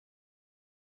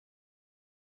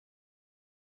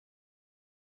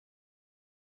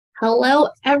Hello,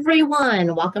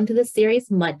 everyone. Welcome to the series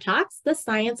Mud Talks, the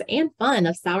science and fun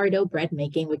of sourdough bread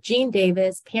making with Jean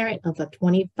Davis, parent of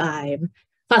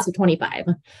class of 25.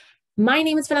 My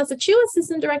name is Vanessa Chu,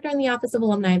 Assistant Director in the Office of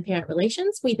Alumni and Parent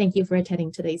Relations. We thank you for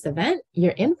attending today's event.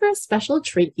 You're in for a special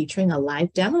treat featuring a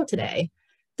live demo today.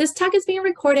 This talk is being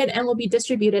recorded and will be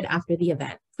distributed after the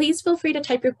event. Please feel free to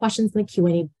type your questions in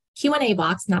the Q&A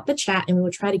box, not the chat, and we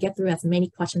will try to get through as many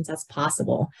questions as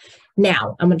possible.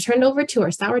 Now, I'm going to turn it over to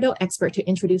our sourdough expert to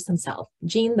introduce himself.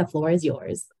 Jean, the floor is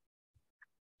yours.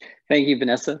 Thank you,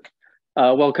 Vanessa.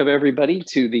 Welcome everybody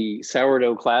to the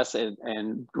sourdough class,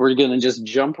 and we're going to just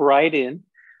jump right in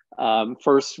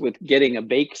first with getting a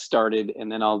bake started,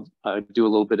 and then I'll do a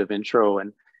little bit of intro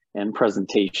and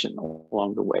presentation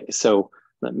along the way. So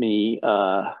let me,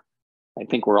 I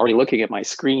think we're already looking at my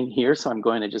screen here, so I'm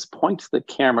going to just point the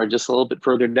camera just a little bit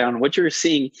further down. What you're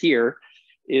seeing here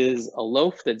is a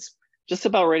loaf that's just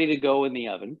about ready to go in the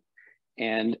oven.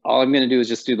 And all I'm going to do is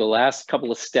just do the last couple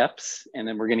of steps, and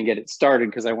then we're going to get it started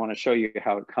because I want to show you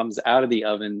how it comes out of the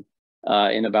oven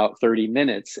in about 30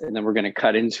 minutes. And then we're going to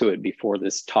cut into it before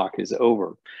this talk is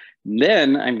over. And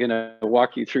then I'm going to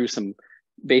walk you through some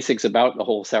basics about the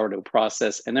whole sourdough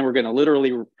process. And then we're going to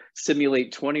literally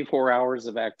simulate 24 hours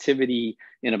of activity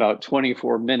in about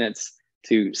 24 minutes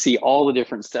to see all the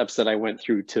different steps that I went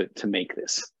through to make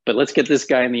this. But let's get this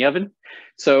guy in the oven.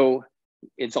 So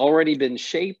it's already been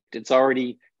shaped. It's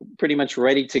already pretty much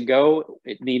ready to go.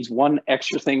 It needs one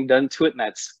extra thing done to it, and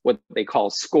that's what they call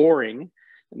scoring.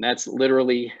 And that's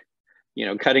literally,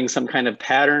 cutting some kind of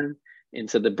pattern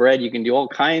into the bread. You can do all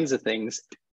kinds of things.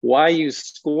 Why you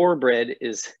score bread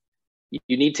is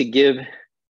you need to give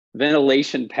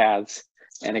ventilation paths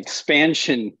and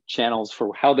expansion channels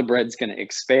for how the bread's going to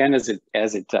expand as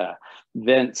it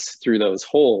vents through those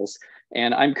holes.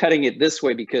 And I'm cutting it this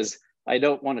way because I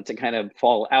don't want it to kind of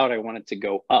fall out. I want it to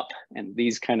go up, and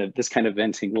this kind of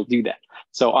venting will do that.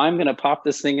 So I'm going to pop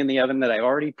this thing in the oven that I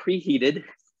already preheated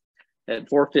at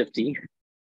 450.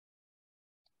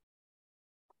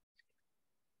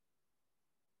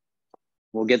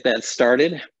 We'll get that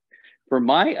started. For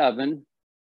my oven,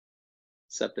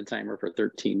 set the timer for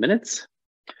 13 minutes.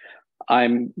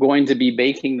 I'm going to be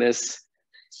baking this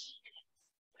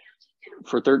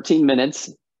for 13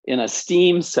 minutes in a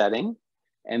steam setting,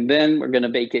 and then we're going to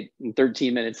bake it in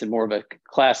 13 minutes in more of a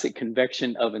classic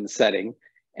convection oven setting,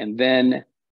 and then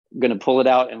I'm going to pull it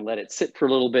out and let it sit for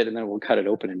a little bit, and then we'll cut it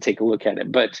open and take a look at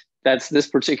it. But that's this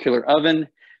particular oven.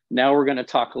 Now we're going to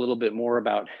talk a little bit more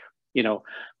about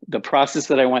the process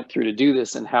that I went through to do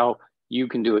this and how you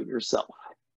can do it yourself.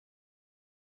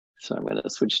 So I'm going to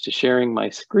switch to sharing my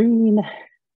screen.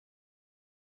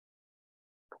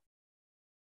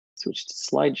 Switch to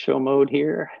slideshow mode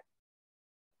here.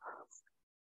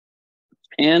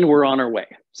 And we're on our way.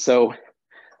 So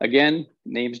again,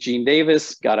 name's Jean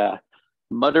Davis, got a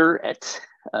mudder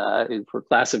for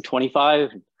class of 25,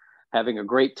 having a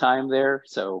great time there.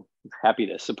 So happy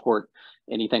to support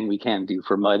anything we can do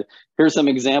for mud. Here's some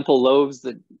example loaves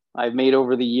that I've made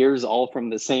over the years, all from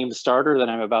the same starter that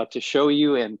I'm about to show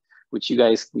you, and which you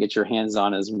guys can get your hands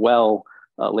on as well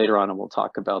later on, and we'll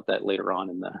talk about that later on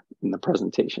in the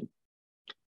presentation.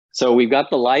 So we've got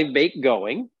the live bake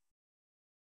going.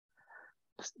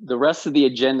 The rest of the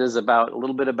agenda is about a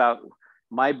little bit about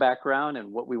my background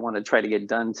and what we want to try to get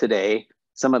done today,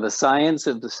 some of the science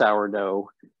of the sourdough.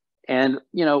 And,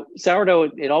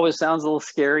 sourdough, it always sounds a little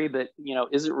scary, but,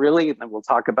 is it really? And we'll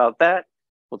talk about that.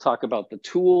 We'll talk about the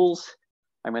tools.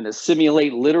 I'm going to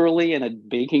simulate literally in a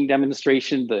baking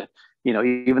demonstration,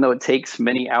 even though it takes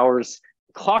many hours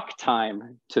clock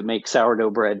time to make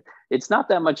sourdough bread, it's not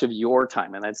that much of your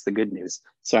time, and that's the good news.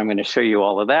 So I'm going to show you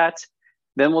all of that.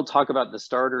 Then we'll talk about the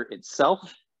starter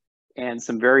itself and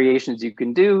some variations you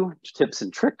can do, tips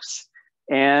and tricks.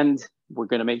 And we're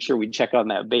going to make sure we check on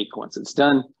that bake once it's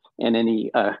done, and any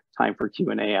time for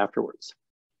Q&A afterwards.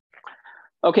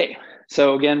 Okay,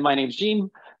 so again, my name's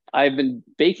Jean. I've been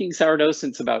baking sourdough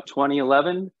since about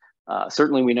 2011.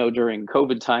 Certainly we know during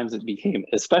COVID times it became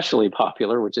especially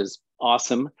popular, which is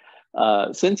awesome.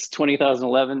 Since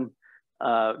 2011,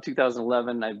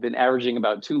 I've been averaging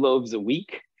about 2 loaves a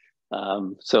week.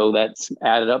 So that's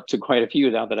added up to quite a few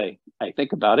now that I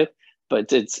think about it.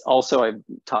 But it's also, I've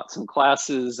taught some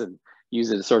classes and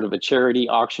use it as sort of a charity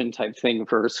auction type thing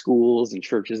for schools and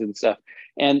churches and stuff.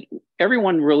 And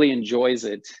everyone really enjoys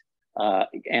it.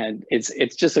 And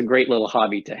it's just a great little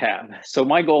hobby to have. So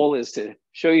my goal is to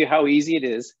show you how easy it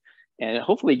is and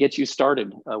hopefully get you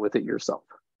started with it yourself.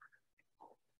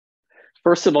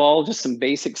 First of all, just some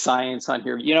basic science on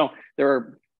here. There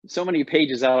are so many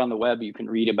pages out on the web you can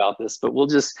read about this, but we'll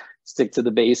just stick to the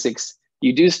basics.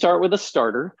 You do start with a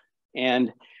starter.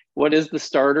 And what is the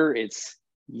starter? It's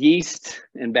yeast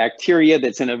and bacteria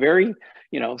that's in a very,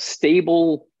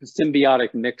 stable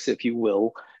symbiotic mix, if you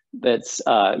will. That's,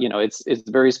 it's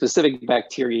very specific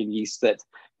bacteria and yeast that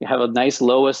have a nice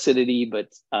low acidity, but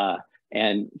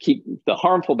and keep the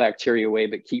harmful bacteria away,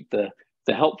 but keep the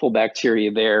helpful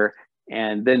bacteria there,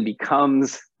 and then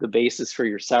becomes the basis for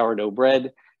your sourdough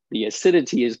bread. The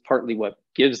acidity is partly what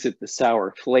gives it the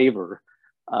sour flavor.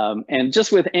 And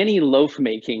just with any loaf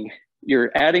making,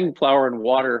 you're adding flour and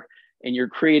water, and you're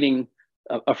creating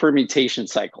a fermentation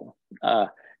cycle.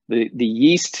 The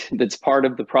yeast that's part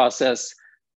of the process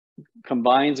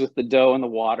combines with the dough and the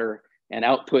water and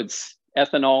outputs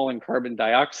ethanol and carbon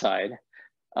dioxide.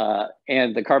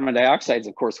 And the carbon dioxide is,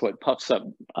 of course, what puffs up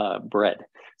bread.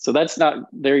 So that's not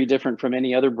very different from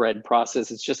any other bread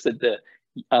process. It's just that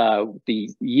the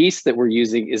yeast that we're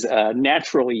using is a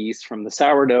natural yeast from the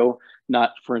sourdough,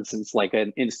 not, for instance, like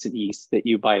an instant yeast that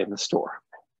you buy in the store.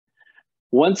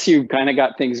 Once you've kind of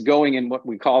got things going in what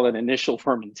we call an initial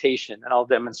fermentation, and I'll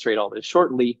demonstrate all this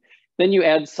shortly, then you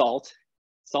add salt.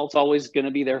 Salt's always going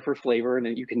to be there for flavor, and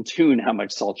then you can tune how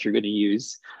much salt you're going to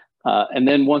use. And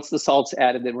then once the salt's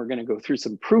added, then we're going to go through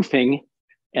some proofing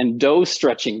and dough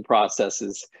stretching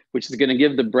processes, which is going to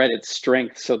give the bread its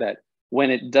strength so that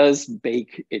when it does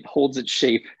bake, it holds its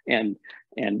shape and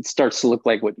starts to look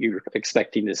like what you're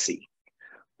expecting to see.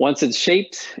 Once it's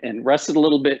shaped and rested a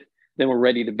little bit, then we're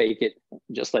ready to bake it,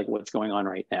 just like what's going on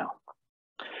right now.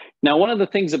 Now, one of the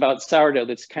things about sourdough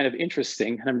that's kind of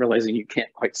interesting, and I'm realizing you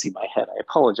can't quite see my head, I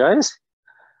apologize,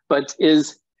 but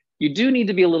is you do need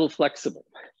to be a little flexible.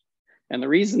 And the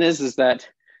reason is that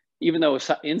even though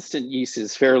instant yeast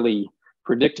is fairly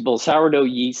predictable, sourdough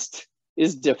yeast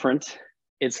is different.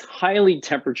 It's highly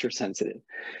temperature sensitive.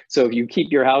 So if you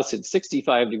keep your house at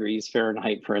 65 degrees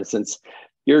Fahrenheit, for instance,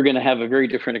 you're going to have a very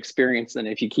different experience than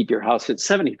if you keep your house at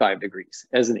 75 degrees,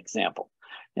 as an example.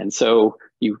 And so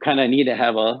you kind of need to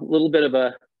have a little bit of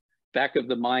a back of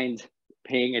the mind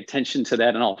paying attention to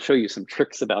that. And I'll show you some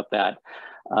tricks about that.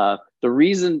 The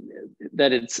reason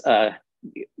that it's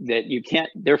that you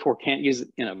therefore can't use it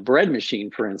in a bread machine,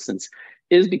 for instance,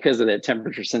 is because of that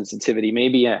temperature sensitivity.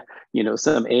 Maybe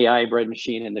some AI bread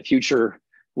machine in the future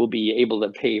will be able to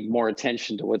pay more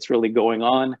attention to what's really going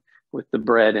on with the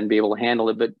bread and be able to handle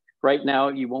it. But right now,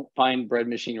 you won't find bread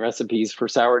machine recipes for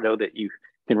sourdough that you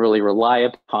can really rely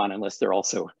upon unless they're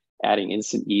also adding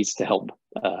instant yeast to help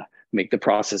make the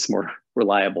process more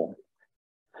reliable.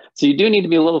 So you do need to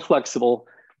be a little flexible.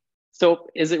 So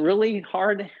is it really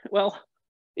hard? Well,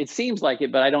 it seems like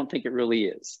it, but I don't think it really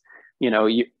is.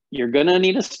 You're gonna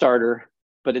need a starter,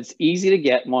 but it's easy to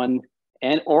get one,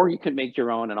 or you can make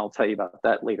your own, and I'll tell you about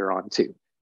that later on too.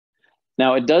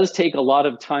 Now, it does take a lot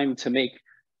of time to make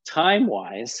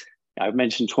time-wise. I've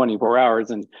mentioned 24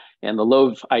 hours, and the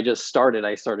loaf I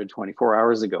started 24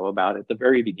 hours ago, about at the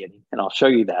very beginning, and I'll show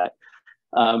you that.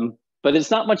 But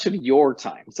it's not much of your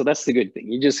time, so that's the good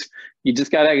thing. You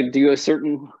just gotta do a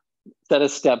certain set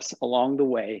of steps along the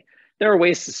way. There are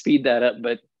ways to speed that up,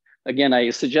 but again,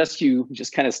 I suggest you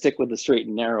just kind of stick with the straight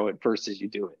and narrow at first as you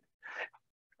do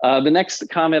it. The next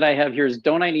comment I have here is,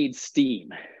 don't I need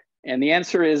steam? And the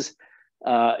answer is,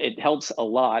 it helps a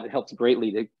lot. It helps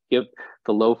greatly to give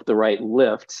the loaf the right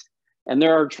lift. And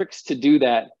there are tricks to do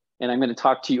that. And I'm going to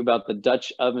talk to you about the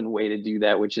Dutch oven way to do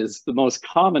that, which is the most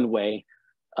common way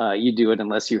you do it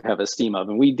unless you have a steam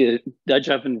oven. We did Dutch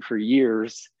oven for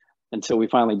years until we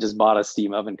finally just bought a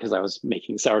steam oven because I was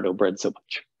making sourdough bread so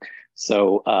much.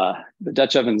 So the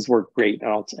Dutch ovens work great,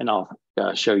 and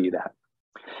I'll show you that.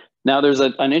 Now, there's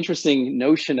an interesting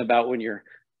notion about when you're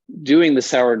doing the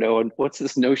sourdough, and what's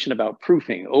this notion about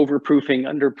proofing, overproofing,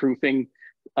 underproofing.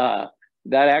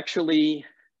 That actually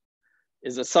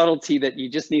is a subtlety that you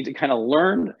just need to kind of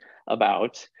learn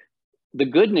about. The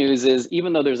good news is,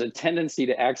 even though there's a tendency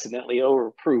to accidentally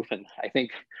overproof, and I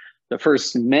think the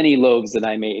first many loaves that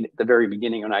I made at the very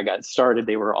beginning when I got started,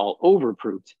 they were all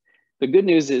overproofed. The good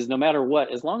news is, no matter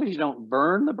what, as long as you don't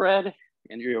burn the bread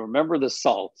and you remember the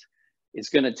salt, it's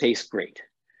going to taste great.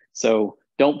 So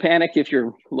don't panic if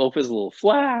your loaf is a little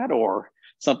flat or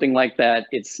something like that.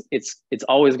 It's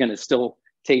always going to still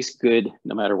taste good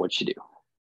no matter what you do.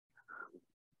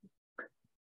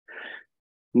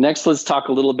 Next, let's talk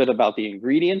a little bit about the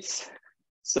ingredients.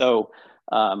 So,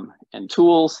 and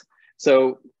tools.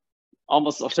 So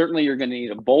almost certainly you're going to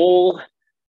need a bowl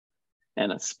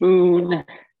and a spoon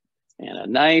and a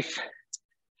knife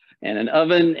and an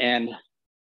oven, and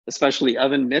especially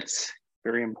oven mitts,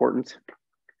 very important.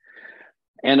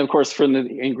 And of course, from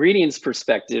the ingredients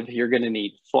perspective, you're going to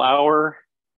need flour,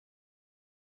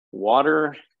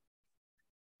 water,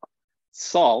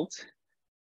 salt,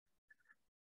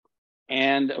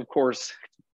 and of course,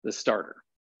 the starter.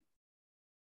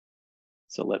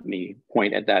 So let me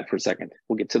point at that for a second.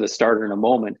 We'll get to the starter in a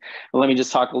moment. But let me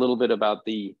just talk a little bit about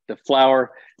the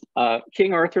flour.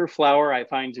 King Arthur flour I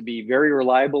find to be very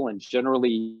reliable and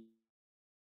generally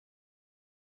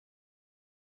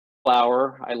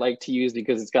flour I like to use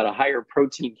because it's got a higher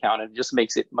protein count and it just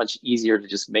makes it much easier to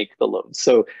just make the loaves.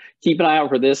 So keep an eye out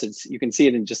for this. You can see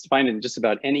it and just find it in just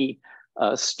about any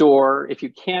store. If you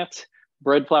can't,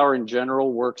 bread flour in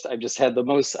general works. I've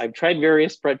tried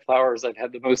various bread flours. I've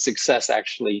had the most success,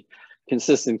 actually,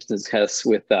 consistent success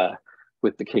with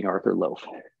the King Arthur loaf.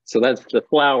 So that's the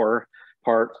flour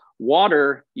part.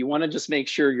 Water, you want to just make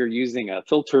sure you're using a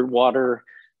filtered water,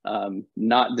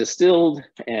 not distilled,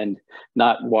 and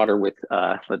not water with,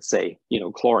 let's say,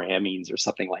 chloramines or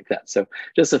something like that. So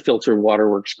just a filtered water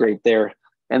works great there.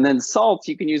 And then salt,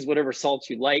 you can use whatever salt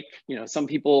you like. Some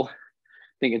people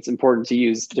think it's important to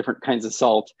use different kinds of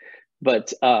salt,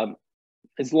 but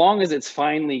as long as it's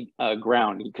finely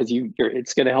ground, because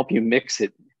it's going to help you mix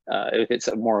it if it's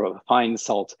more of a fine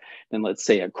salt than, let's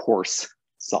say, a coarse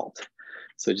salt.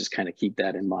 So just kind of keep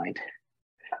that in mind.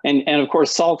 And of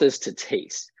course, salt is to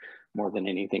taste more than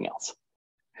anything else.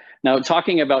 Now,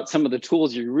 talking about some of the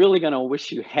tools you're really going to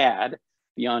wish you had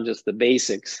beyond just the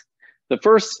basics, the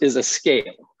first is a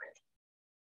scale.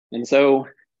 And so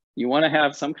you want to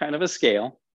have some kind of a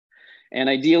scale. And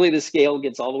ideally, the scale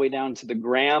gets all the way down to the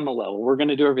gram level. We're going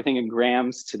to do everything in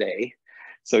grams today.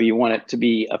 So you want it to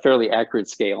be a fairly accurate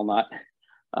scale,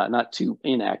 not too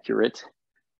inaccurate.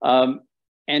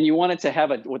 And you want it to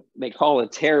have what they call a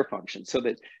tare function, so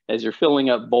that as you're filling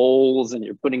up bowls and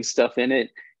you're putting stuff in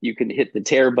it, you can hit the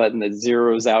tare button that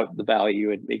zeroes out the value.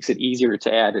 It makes it easier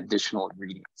to add additional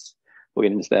ingredients. We'll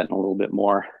get into that in a little bit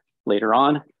more later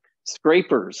on.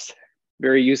 Scrapers,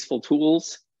 very useful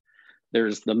tools.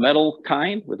 There's the metal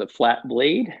kind with a flat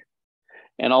blade,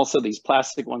 and also these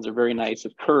plastic ones are very nice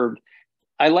with curved.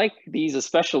 I like these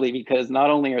especially because not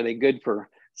only are they good for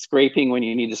scraping when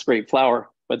you need to scrape flour,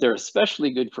 but they're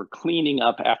especially good for cleaning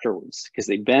up afterwards because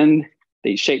they bend,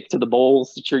 they shape to the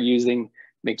bowls that you're using,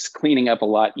 makes cleaning up a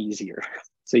lot easier.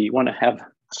 So you want to have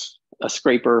a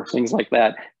scraper, things like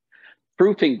that.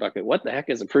 Proofing bucket, what the heck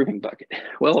is a proofing bucket?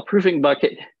 Well, a proofing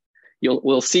bucket,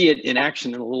 we'll see it in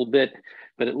action in a little bit,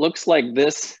 but it looks like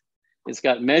this. It's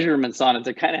got measurements on it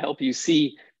to kind of help you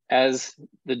see as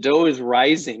the dough is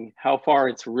rising, how far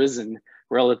it's risen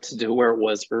relative to where it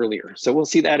was earlier. So we'll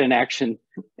see that in action,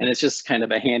 and it's just kind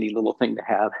of a handy little thing to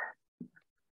have.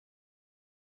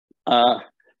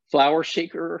 Flour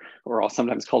shaker, or also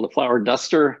sometimes called a flour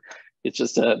duster. It's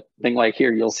just a thing like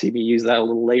here. You'll see me use that a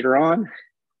little later on.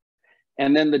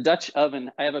 And then the Dutch oven.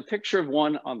 I have a picture of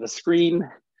one on the screen.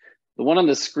 The one on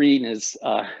the screen is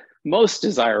most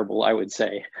desirable, I would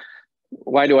say.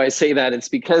 Why do I say that? It's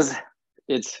because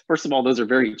first of all, those are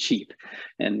very cheap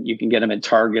and you can get them at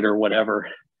Target or whatever,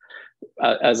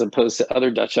 as opposed to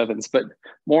other Dutch ovens. But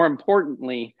more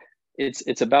importantly,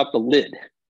 it's about the lid.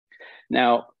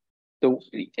 Now,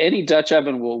 any Dutch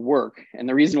oven will work. And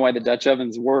the reason why the Dutch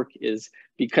ovens work is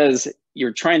because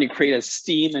you're trying to create a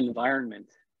steam environment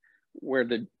where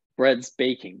the bread's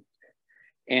baking.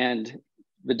 And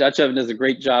the Dutch oven does a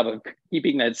great job of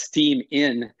keeping that steam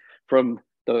in from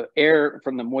the air,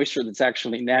 from the moisture that's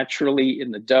actually naturally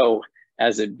in the dough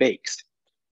as it bakes.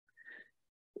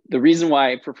 The reason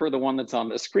why I prefer the one that's on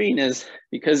the screen is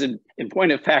because in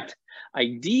point of fact,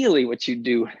 ideally what you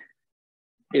do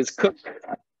is cook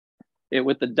it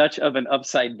with the Dutch oven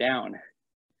upside down.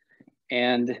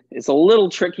 And it's a little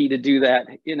tricky to do that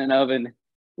in an oven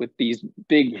with these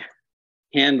big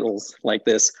handles like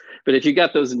this. But if you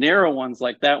got those narrow ones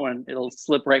like that one, it'll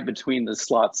slip right between the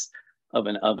slots of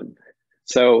an oven.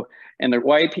 So, and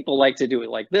why people like to do it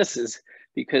like this is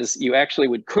because you actually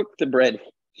would cook the bread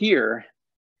here,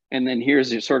 and then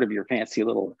here's your fancy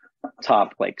little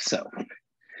top like so.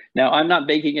 Now, I'm not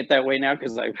baking it that way now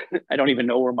because I don't even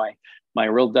know where my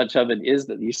real Dutch oven is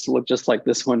that used to look just like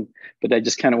this one, but I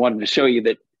just kind of wanted to show you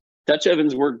that Dutch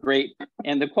ovens work great,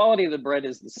 and the quality of the bread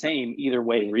is the same either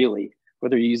way, really,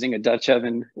 whether you're using a Dutch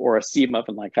oven or a steam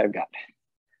oven like I've got.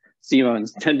 Steam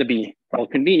ovens tend to be well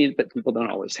convenient, but people don't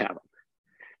always have them.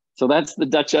 So that's the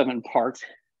Dutch oven part.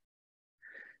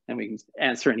 And we can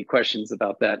answer any questions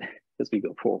about that as we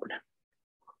go forward.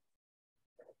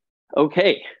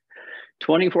 Okay,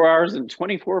 24 hours and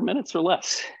 24 minutes or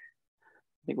less.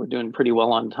 I think we're doing pretty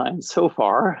well on time so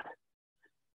far.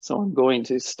 So I'm going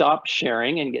to stop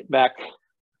sharing and get back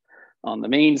on the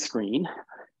main screen.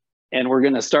 And we're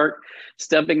going to start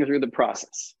stepping through the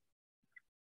process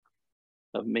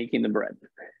of making the bread.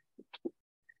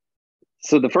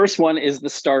 So the first one is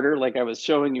the starter, like I was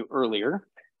showing you earlier.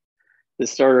 The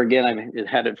starter, again, I've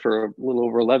had it for a little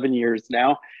over 11 years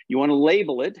now. You want to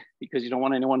label it because you don't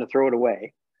want anyone to throw it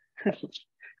away.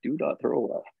 Do not throw it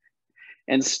away.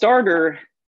 And starter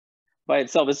by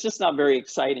itself, it's just not very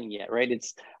exciting yet, right?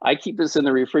 I keep this in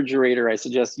the refrigerator. I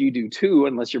suggest you do too,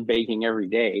 unless you're baking every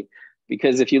day,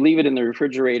 because if you leave it in the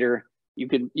refrigerator, you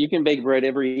can bake bread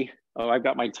I've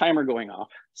got my timer going off.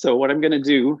 So what I'm going to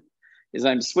do is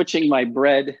I'm switching my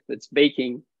bread that's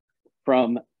baking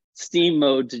from steam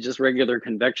mode to just regular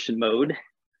convection mode.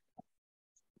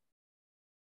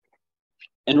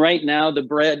 And right now the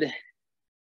bread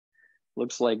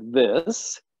looks like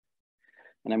this.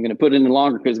 And I'm going to put it in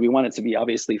longer because we want it to be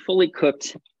obviously fully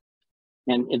cooked.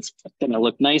 And it's going to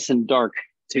look nice and dark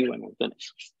too when we're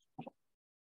finished.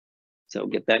 So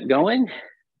get that going.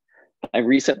 I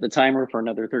reset the timer for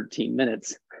another 13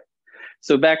 minutes.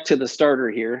 So back to the starter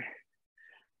here.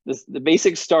 The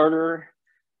basic starter,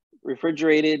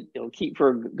 refrigerated, it'll keep for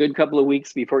a good couple of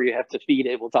weeks before you have to feed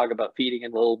it. We'll talk about feeding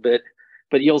in a little bit,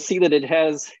 but you'll see that it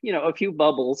has, a few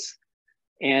bubbles,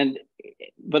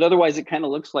 but otherwise it kind of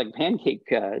looks like pancake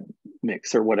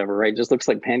mix or whatever, right? Just looks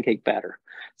like pancake batter.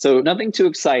 So nothing too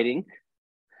exciting,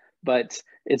 but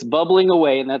it's bubbling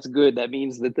away, and that's good. That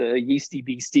means that the yeasty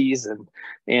beasties and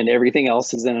everything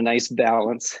else is in a nice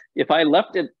balance. If I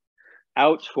left it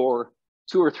out for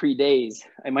 2 or 3 days,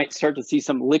 I might start to see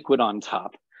some liquid on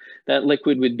top. That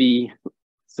liquid would be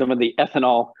some of the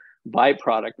ethanol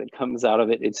byproduct that comes out of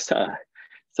it. It's a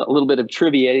little bit of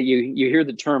trivia. You hear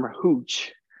the term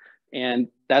hooch, and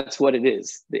that's what it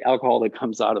is, the alcohol that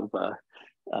comes out of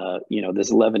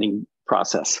this leavening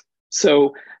process.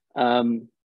 So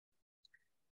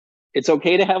it's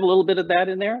okay to have a little bit of that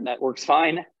in there, and that works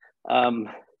fine.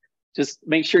 Just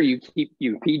make sure you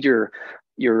feed your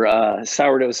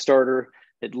sourdough starter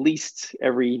at least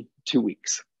every 2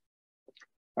 weeks.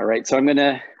 All right, so I'm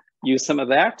gonna use some of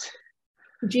that.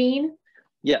 Gene?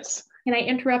 Yes. Can I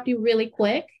interrupt you really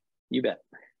quick? You bet.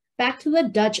 Back to the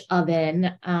Dutch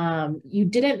oven, you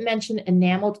didn't mention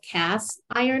enameled cast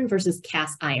iron versus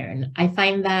cast iron. I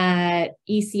find that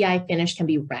ECI finish can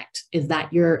be wrecked. Is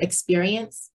that your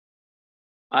experience?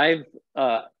 Can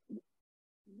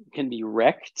be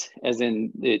wrecked, as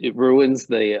in it ruins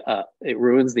the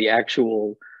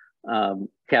actual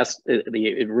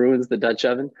it ruins the Dutch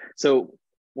oven. So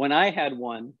when I had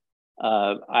one,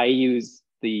 I used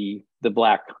the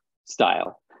black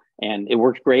style, and it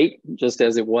worked great just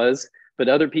as it was. But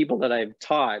other people that I've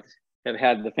taught have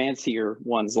had the fancier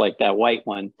ones like that white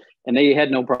one, and they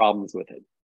had no problems with it.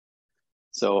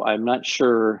 So I'm not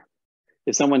sure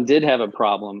if someone did have a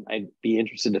problem. I'd be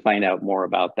interested to find out more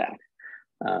about that.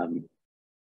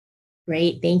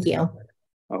 Great, thank you.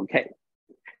 Okay.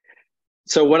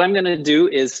 So what I'm going to do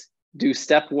is do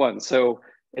step 1. So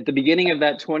at the beginning of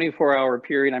that 24-hour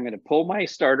period, I'm going to pull my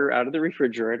starter out of the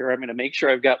refrigerator. I'm going to make sure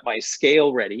I've got my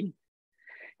scale ready,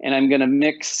 and I'm going to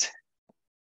mix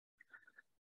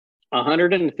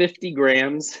 150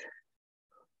 grams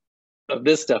of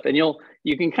this stuff. And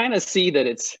you can kind of see that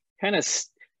it's kind of,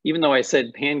 even though I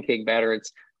said pancake batter,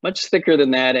 it's much thicker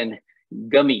than that and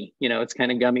gummy. It's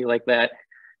kind of gummy like that.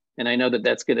 And I know that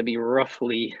that's going to be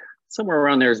roughly somewhere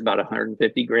around there is about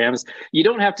 150 grams. You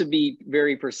don't have to be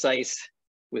very precise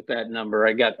with that number.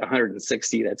 I got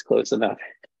 160, that's close enough.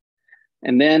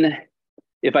 And then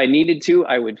if I needed to,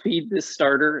 I would feed this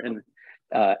starter and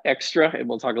extra, and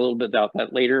we'll talk a little bit about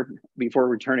that later before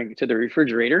returning to the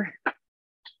refrigerator.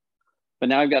 But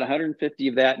now I've got 150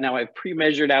 of that. Now I've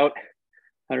pre-measured out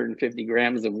 150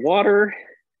 grams of water.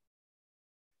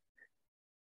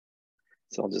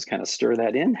 So I'll just kind of stir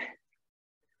that in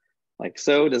like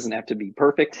so. It doesn't have to be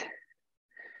perfect.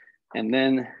 And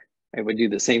then I would do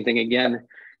the same thing again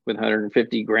with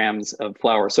 150 grams of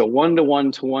flour. So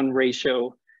 1:1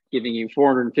 ratio, giving you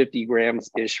 450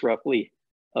 grams-ish roughly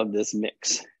of this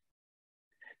mix.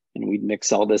 And we'd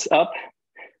mix all this up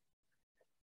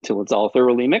till it's all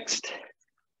thoroughly mixed.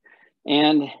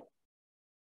 And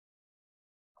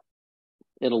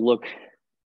it'll look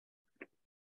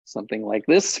something like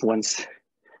this once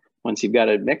you've got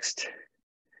it mixed.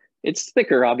 It's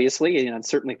thicker, obviously, it's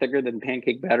certainly thicker than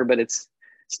pancake batter, but it's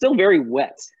still very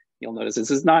wet. You'll notice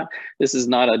this is not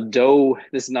a dough.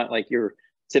 This is not like your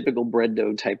typical bread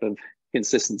dough type of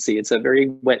consistency. It's a very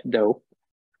wet dough.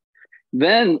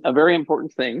 Then a very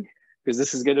important thing, because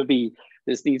this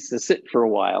needs to sit for a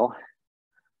while.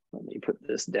 Let me put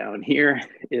this down here,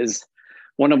 is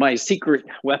one of my secret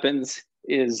weapons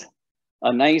is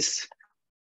a nice,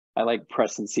 I like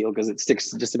press and seal because it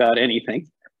sticks to just about anything,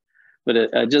 but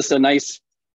just a nice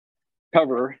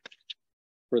cover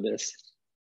for this.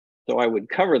 So I would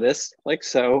cover this like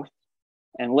so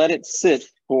and let it sit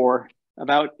for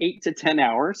about 8 to 10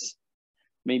 hours,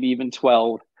 maybe even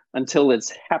 12, until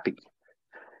it's happy.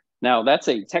 Now, that's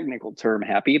a technical term,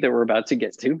 happy, that we're about to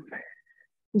get to.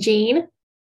 Jean?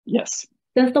 Yes.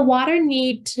 Does the water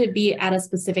need to be at a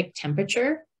specific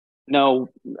temperature? No,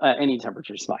 any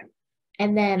temperature is fine.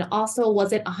 And then also,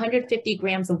 was it 150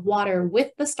 grams of water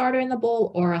with the starter in the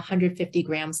bowl or 150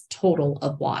 grams total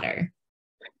of water?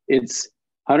 It's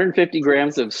 150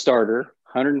 grams of starter,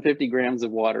 150 grams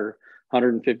of water,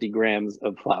 150 grams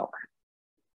of flour.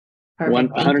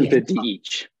 Perfect. 150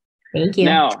 each. Thank you.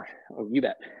 Now, oh, you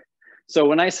bet. So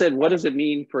when I said, what does it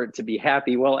mean for it to be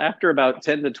happy? Well, after about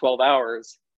 10 to 12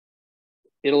 hours,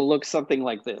 it'll look something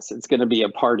like this. It's going to be a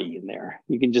party in there.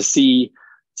 You can just see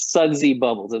sudsy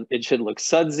bubbles. It should look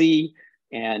sudsy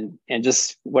and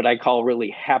just what I call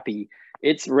really happy.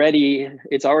 It's ready.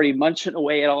 It's already munching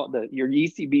away at all. Your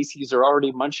yeasty beasties are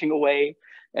already munching away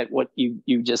at what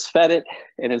you just fed it,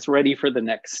 and it's ready for the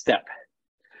next step.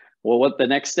 Well, what the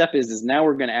next step is now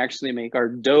we're going to actually make our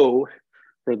dough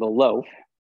for the loaf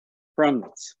from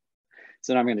this.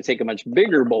 So now I'm going to take a much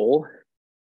bigger bowl,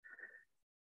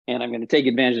 and I'm going to take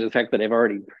advantage of the fact that I've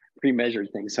already pre-measured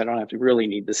things, so I don't have to really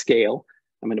need the scale.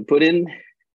 I'm going to put in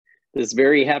this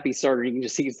very happy starter. You can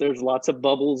just see there's lots of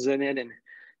bubbles in it, and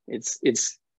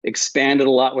it's expanded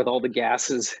a lot with all the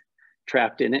gases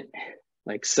trapped in it,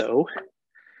 like so.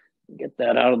 Get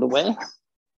that out of the way.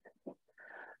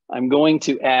 I'm going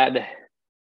to add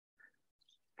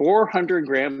 400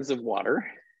 grams of water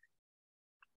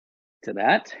to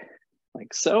that,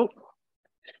 like so.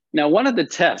 Now, one of the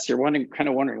tests, you're kind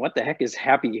of wondering, what the heck is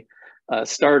happy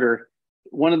starter?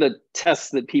 One of the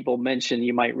tests that people mention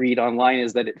you might read online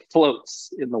is that it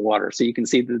floats in the water. So you can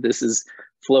see that this is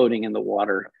floating in the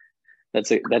water.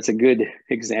 That's a good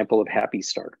example of happy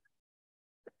starter.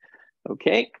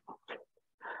 Okay,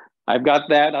 I've got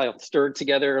that. I'll stir it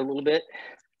together a little bit.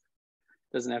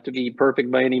 Doesn't have to be perfect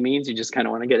by any means. You just kind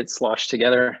of want to get it sloshed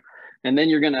together. And then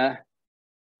you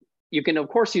can of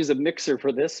course use a mixer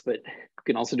for this, but you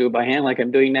can also do it by hand like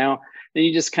I'm doing now. Then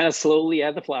you just kind of slowly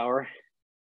add the flour, a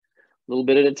little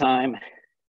bit at a time.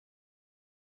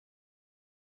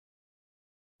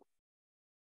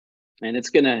 And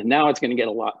now it's gonna get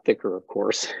a lot thicker, of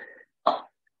course.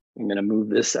 I'm gonna move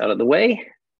this out of the way,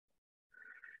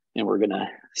 and we're gonna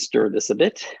stir this a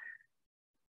bit.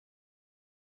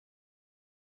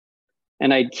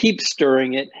 And I'd keep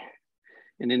stirring it.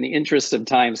 And in the interest of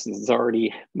time, since it's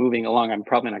already moving along, I'm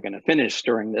probably not going to finish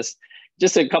stirring this.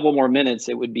 Just a couple more minutes,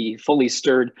 it would be fully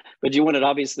stirred, but you want it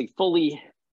obviously fully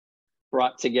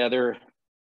brought together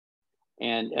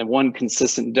and one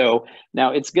consistent dough.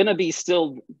 Now it's going to be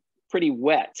still pretty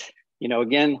wet. You know,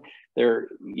 again,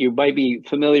 you might be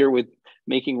familiar with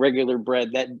making regular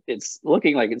bread that it's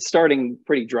looking like it's starting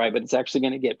pretty dry, but it's actually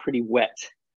going to get pretty wet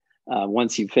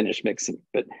once you finish mixing.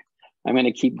 But I'm going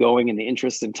to keep going in the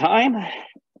interest of time.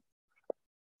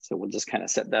 So we'll just kind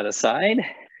of set that aside.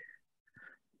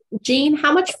 Jean,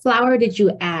 how much flour did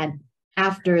you add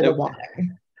after the water?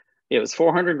 It was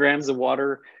 400 grams of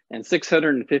water and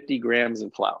 650 grams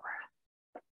of flour.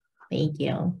 Thank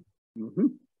you. Mm-hmm.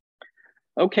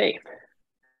 Okay.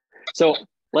 So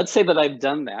let's say that I've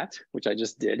done that, which I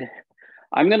just did.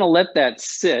 I'm going to let that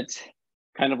sit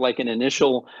kind of like an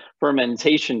initial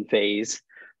fermentation phase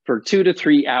for 2 to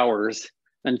 3 hours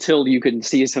until you can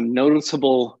see some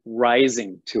noticeable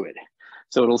rising to it.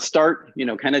 So it'll start, you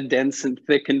know, kind of dense and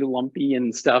thick and lumpy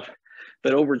and stuff,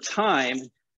 but over time,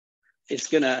 it's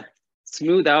gonna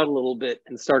smooth out a little bit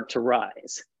and start to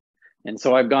rise. And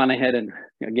so I've gone ahead and,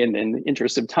 again, in the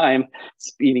interest of time,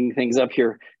 speeding things up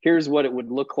here, here's what it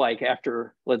would look like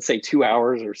after, let's say, 2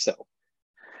 hours or so.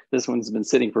 This one's been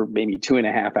sitting for maybe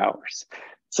 2.5 hours.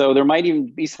 So there might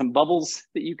even be some bubbles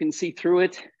that you can see through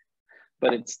it,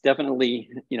 but it's definitely,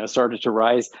 you know, started to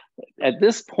rise. At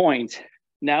this point,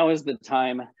 now is the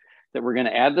time that we're going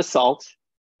to add the salt.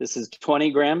 This is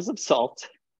 20 grams of salt.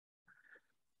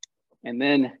 And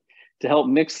then to help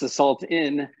mix the salt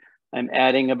in, I'm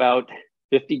adding about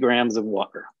 50 grams of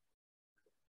water.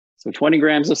 So 20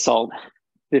 grams of salt,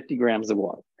 50 grams of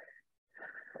water.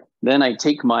 Then I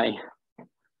take my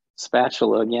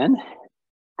spatula again.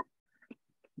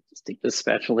 Just take this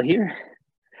spatula here.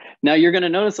 Now you're going to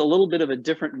notice a little bit of a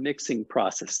different mixing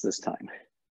process this time.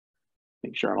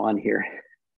 Make sure I'm on here.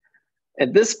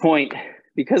 At this point,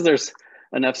 because there's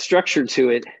enough structure to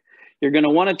it, you're going to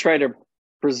want to try to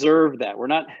preserve that. We're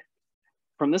not,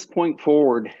 from this point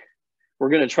forward, we're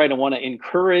going to try to want to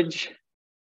encourage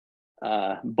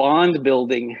bond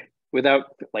building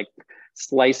without like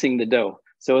slicing the dough.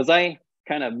 So as I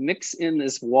kind of mix in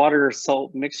this water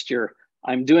salt mixture,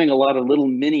 I'm doing a lot of little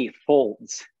mini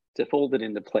folds to fold it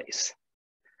into place.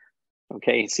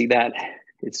 Okay, see that?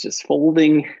 It's just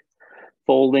folding,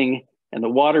 folding, and the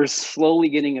water's slowly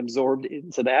getting absorbed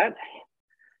into that.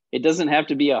 It doesn't have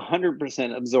to be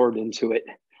 100% absorbed into it,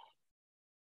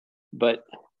 but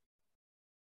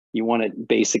you want it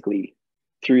basically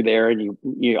through there, and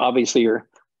you obviously are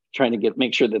trying to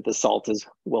make sure that the salt is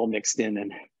well mixed in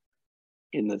and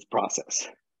in this process.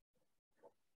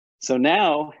 So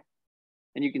now,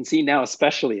 and you can see now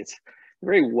especially, it's a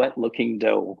very wet looking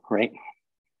dough, right?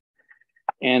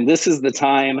 And this is the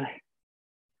time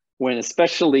when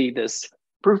especially this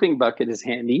proofing bucket is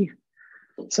handy.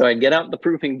 So I get out the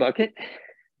proofing bucket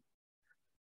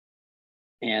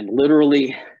and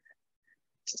literally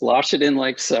slosh it in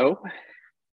like so.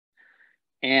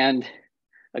 And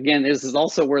again, this is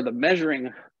also where the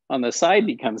measuring on the side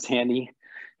becomes handy,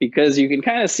 because you can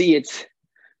kind of see it's,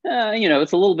 you know,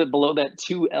 it's a little bit below that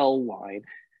 2L line,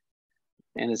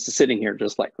 and it's sitting here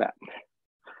just like that.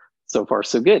 So far,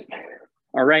 so good.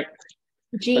 All right.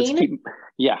 Gene,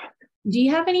 yeah. Do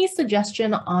you have any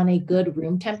suggestion on a good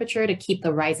room temperature to keep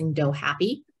the rising dough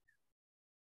happy?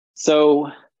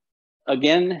 So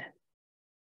again,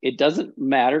 it doesn't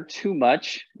matter too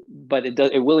much, but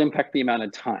it will impact the amount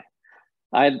of time.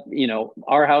 You know,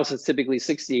 our house is typically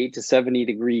 68 to 70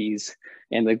 degrees,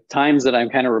 and the times that I'm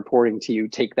kind of reporting to you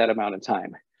take that amount of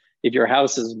time. If your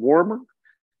house is warmer,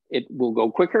 it will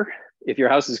go quicker. If your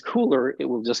house is cooler, it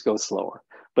will just go slower,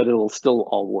 but it'll still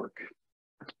all work.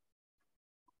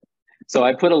 So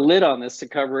I put a lid on this to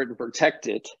cover it and protect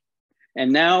it.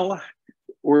 And now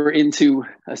we're into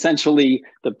essentially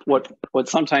what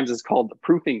sometimes is called the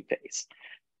proofing phase.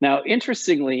 Now,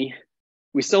 interestingly,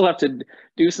 we still have to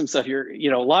do some stuff.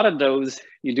 You know, a lot of doughs,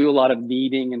 you do a lot of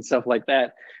kneading and stuff like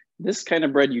that. This kind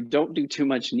of bread, you don't do too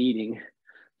much kneading,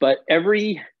 but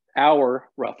every hour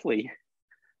roughly.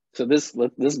 So this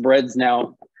bread's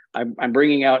now, I'm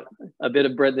bringing out a bit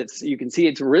of bread that's, you can see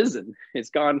it's risen. It's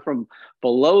gone from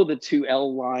below the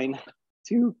 2L line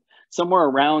to somewhere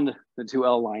around the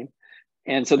 2L line.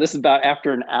 And so this is about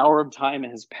after an hour of time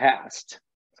has passed.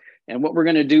 And what we're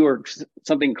gonna do are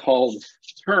something called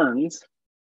turns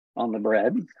on the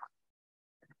bread.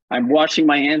 I'm washing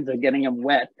my hands and getting them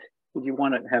wet, because you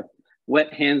want to have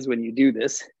wet hands when you do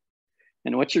this.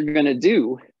 And what you're going to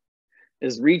do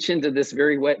is reach into this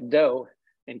very wet dough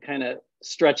and kind of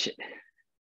stretch it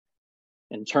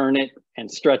and turn it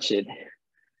and stretch it,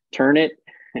 turn it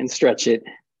and stretch it,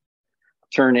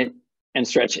 turn it and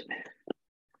stretch it.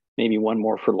 Maybe one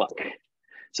more for luck.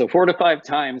 So 4 to 5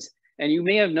 times. And you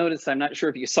may have noticed, I'm not sure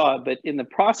if you saw it, but in the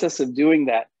process of doing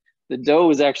that, the dough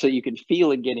is actually, you can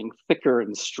feel it getting thicker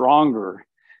and stronger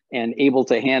and able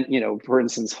to you know, for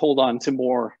instance, hold on to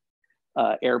more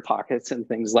air pockets and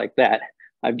things like that.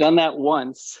 I've done that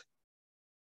once,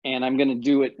 and I'm gonna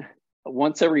do it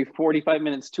once every 45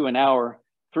 minutes to an hour,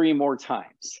 3 more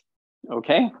times,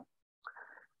 okay?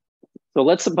 So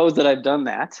let's suppose that I've done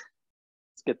that.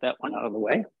 Let's get that one out of the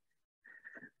way.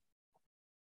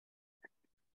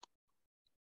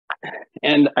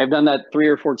 And I've done that 3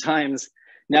 or 4 times.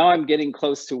 Now I'm getting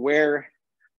close to where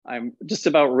I'm just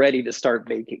about ready to start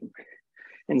baking.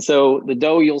 And so the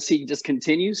dough, you'll see, just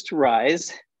continues to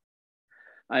rise.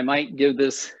 I might give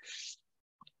this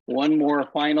one more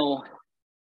final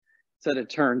set of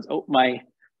turns. Oh,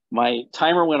 my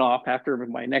timer went off after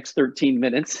my next 13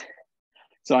 minutes.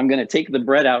 So I'm gonna take the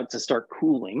bread out to start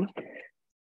cooling.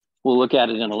 We'll look at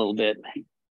it in a little bit.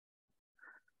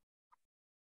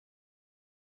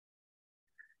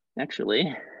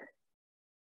 Actually,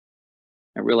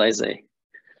 I realize I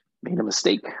made a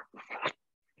mistake.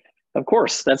 Of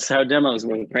course, that's how demos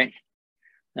work, right?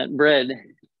 That bread,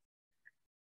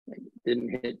 I didn't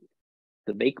hit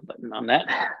the bake button on that.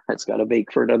 That's got to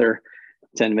bake for another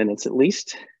 10 minutes at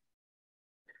least.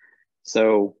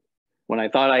 So when I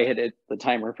thought I had hit the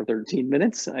timer for 13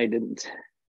 minutes, I didn't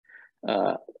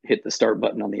hit the start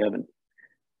button on the oven.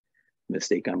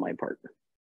 Mistake on my part.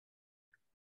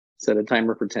 Set a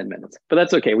timer for 10 minutes, but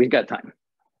that's okay, we've got time.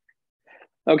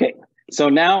 Okay, so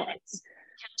now,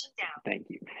 thank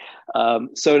you.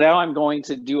 So now I'm going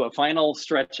to do a final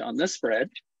stretch on this bread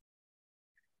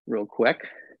real quick.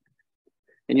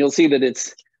 And you'll see that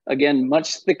it's, again,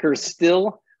 much thicker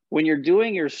still. When you're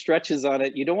doing your stretches on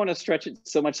it, you don't want to stretch it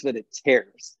so much that it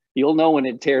tears. You'll know when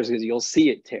it tears because you'll see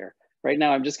it tear. Right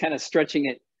now, I'm just kind of stretching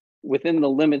it within the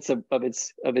limits of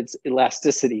its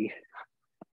elasticity.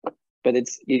 But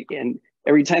and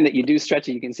every time that you do stretch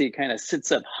it, you can see it kind of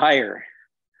sits up higher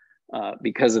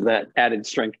because of that added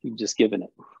strength you've just given it.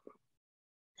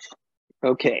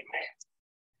 Okay.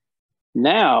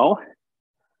 Now,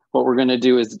 what we're going to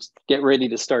do is get ready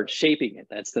to start shaping it.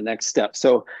 That's the next step.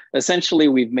 So essentially,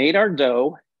 we've made our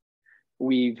dough.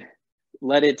 We've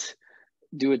let it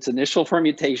do its initial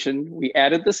fermentation. We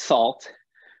added the salt.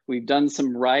 We've done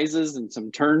some rises and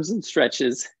some turns and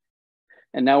stretches.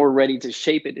 And now we're ready to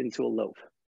shape it into a loaf.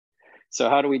 So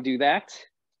how do we do that?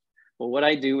 Well, what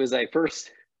I do is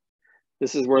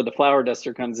this is where the flour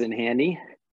duster comes in handy.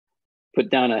 Put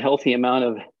down a healthy amount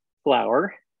of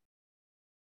flour.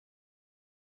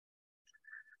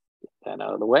 Get that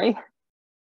out of the way.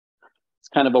 It's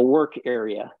kind of a work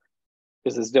area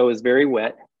because this dough is very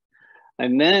wet.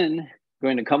 I'm then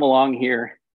going to come along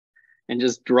here and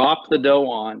just drop the dough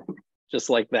on just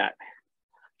like that.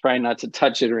 Try not to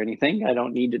touch it or anything. I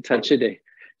don't need to touch it. I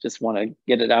just want to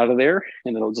get it out of there,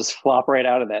 and it'll just flop right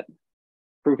out of that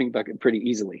proofing bucket pretty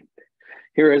easily.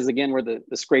 Here is again where the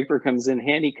scraper comes in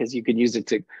handy because you could use it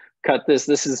to cut this.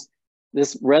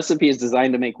 This recipe is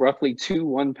designed to make roughly 2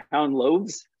 1-pound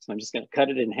loaves. So I'm just going to cut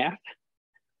it in half.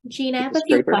 Gene, I have a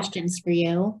few questions for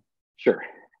you. Sure.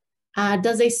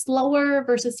 Does a slower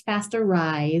versus faster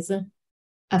rise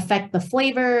affect the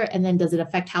flavor? And then does it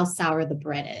affect how sour the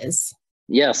bread is?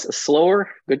 Yes,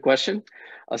 good question.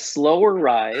 A slower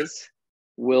rise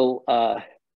will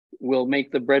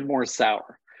make the bread more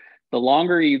sour. The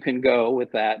longer you can go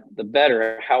with that, the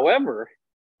better. However,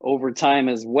 over time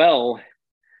as well,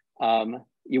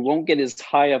 you won't get as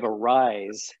high of a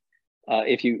rise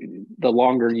the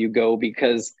longer you go,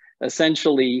 because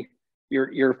essentially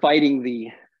you're fighting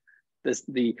the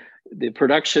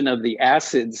production of the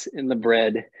acids in the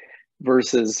bread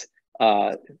versus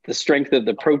the strength of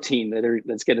the protein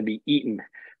that's going to be eaten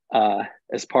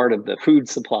as part of the food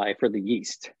supply for the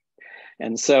yeast.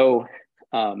 And so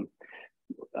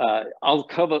I'll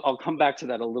come back to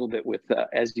that a little bit with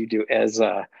as we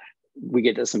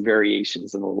get to some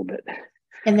variations in a little bit.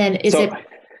 And then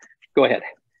go ahead.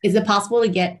 Is it possible to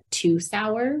get too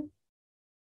sour?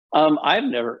 No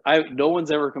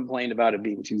one's ever complained about it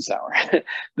being too sour.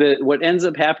 What ends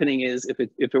up happening is if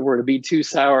it were to be too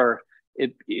sour,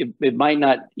 it might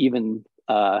not even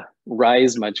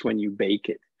rise much when you bake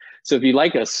it. So if you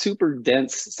like a super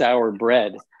dense sour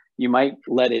bread, you might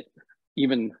let it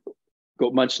even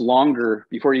go much longer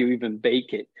before you even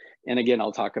bake it. And again,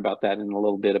 I'll talk about that in a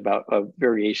little bit about a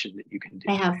variation that you can do.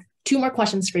 I have 2 more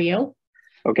questions for you.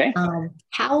 Okay.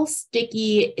 How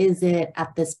sticky is it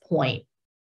at this point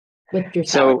with your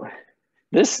sour?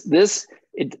 So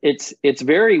it's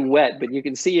very wet, but you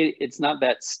can see it's not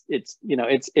that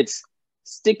it's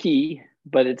sticky,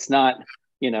 but it's not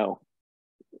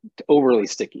overly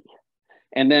sticky.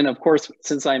 And then of course,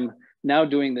 since I'm now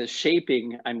doing this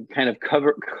shaping, I'm kind of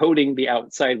coating the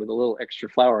outside with a little extra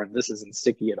flour, and this isn't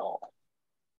sticky at all.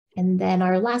 And then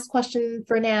our last question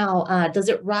for now, does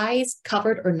it rise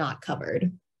covered or not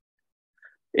covered?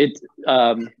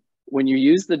 When you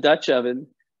use the Dutch oven,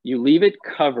 you leave it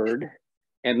covered,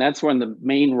 and that's when the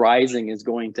main rising is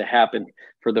going to happen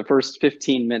for the first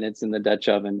 15 minutes in the Dutch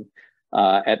oven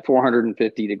at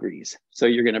 450 degrees. So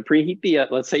you're going to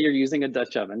preheat let's say you're using a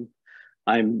Dutch oven.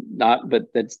 I'm not, but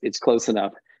it's close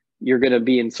enough. You're going to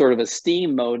be in sort of a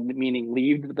steam mode, meaning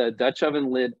leave the Dutch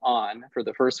oven lid on for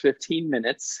the first 15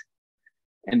 minutes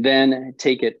and then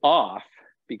take it off,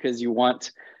 because you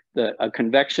want a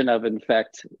convection oven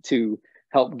effect to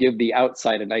help give the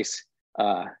outside a nice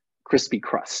crispy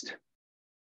crust.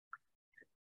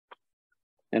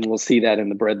 And we'll see that in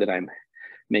the bread that I'm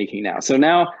making now. So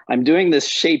now I'm doing this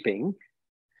shaping,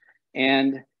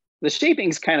 and the shaping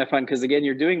is kind of fun because again,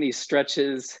 you're doing these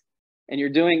stretches and you're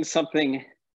doing something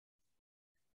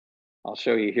I'll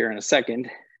show you here in a second,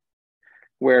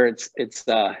 where this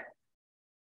dough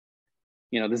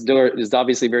is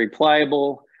obviously very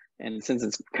pliable, and since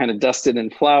it's kind of dusted in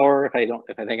flour,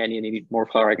 if I think I need more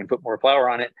flour, I can put more flour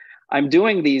on it. I'm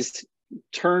doing these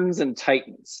turns and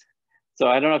tightens. So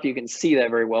I don't know if you can see that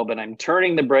very well, but I'm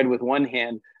turning the bread with one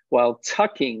hand while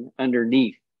tucking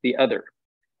underneath the other.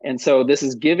 And so this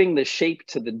is giving the shape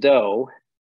to the dough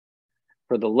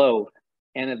for the loaf,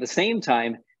 and at the same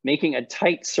time, making a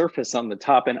tight surface on the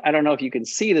top. And I don't know if you can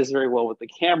see this very well with the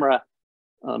camera.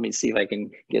 Let me see if I can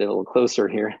get it a little closer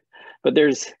here. But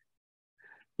there's,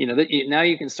 now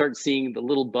you can start seeing the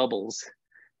little bubbles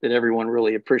that everyone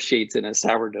really appreciates in a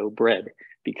sourdough bread,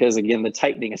 because again, the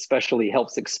tightening especially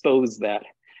helps expose that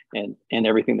and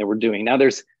everything that we're doing. Now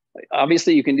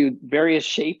obviously you can do various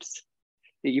shapes.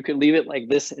 You can leave it like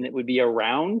this and it would be a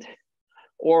round,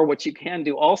 or what you can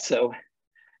do also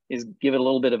is give it a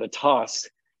little bit of a toss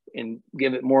and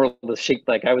give it more of the shape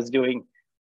like I was doing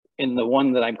in the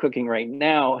one that I'm cooking right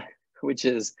now, which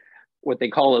is what they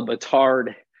call a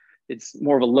batard. It's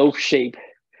more of a loaf shape,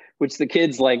 which the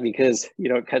kids like because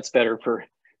it cuts better for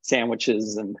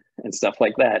sandwiches and stuff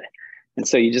like that. And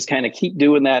so you just kind of keep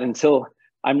doing that until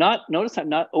notice I'm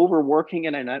not overworking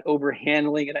it, I'm not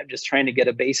overhandling it, I'm just trying to get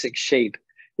a basic shape.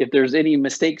 If there's any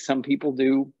mistake some people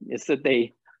do, it's that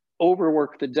they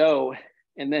overwork the dough,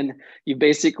 and then you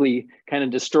basically kind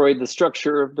of destroyed the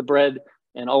structure of the bread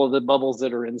and all of the bubbles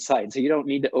that are inside. So you don't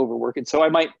need to overwork it. So I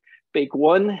might bake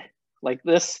one like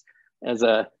this as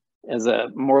a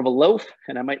more of a loaf,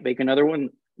 and I might bake another one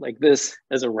like this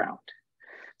as a round.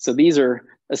 So these are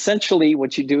essentially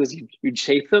what you do is you'd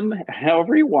shape them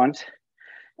however you want,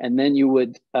 and then you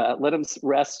would let them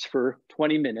rest for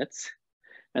 20 minutes,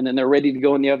 and then they're ready to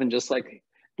go in the oven just like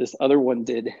this other one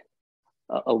did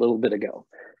a little bit ago.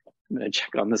 I'm going to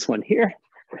check on this one here.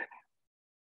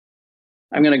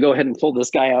 I'm going to go ahead and pull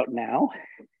this guy out now.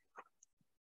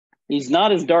 He's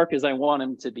not as dark as I want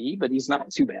him to be, but he's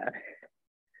not too bad.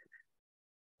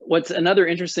 What's another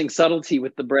interesting subtlety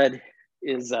with the bread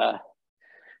is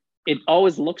it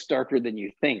always looks darker than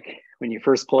you think. When you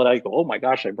first pull it out, you go, oh my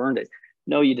gosh, I burned it.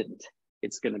 No, you didn't.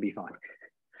 It's going to be fine.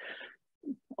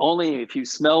 Only if you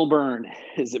smell burn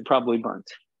is it probably burnt.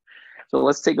 So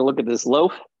let's take a look at this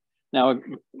loaf. Now,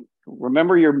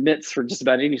 remember your mitts for just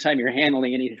about any time you're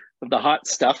handling any of the hot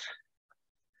stuff.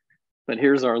 But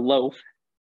here's our loaf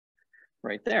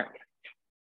right there.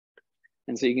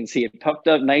 And so you can see it puffed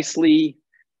up nicely.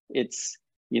 It's,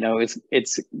 you know,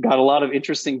 it's got a lot of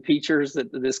interesting features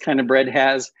that this kind of bread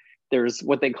has. There's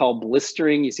what they call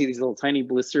blistering. You see these little tiny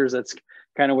blisters. That's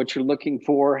kind of what you're looking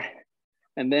for.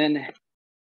 And then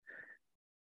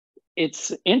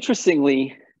it's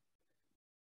interestingly,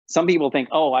 some people think,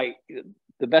 oh,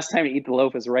 the best time to eat the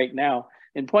loaf is right now.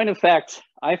 In point of fact,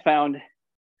 I found,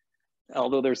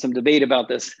 although there's some debate about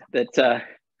this, that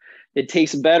it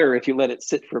tastes better if you let it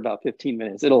sit for about 15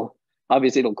 minutes.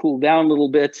 Obviously it'll cool down a little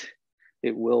bit.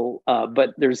 It will, but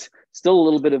there's still a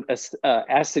little bit of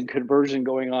acid conversion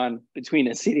going on between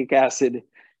acetic acid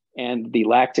and the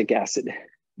lactic acid.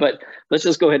 But let's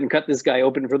just go ahead and cut this guy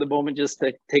open for the moment just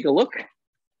to take a look.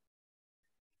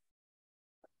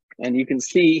 And you can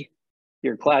see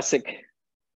your classic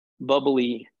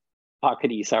bubbly,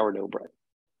 pockety sourdough bread.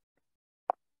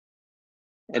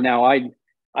 And now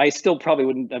I still probably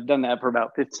wouldn't have done that for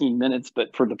about 15 minutes,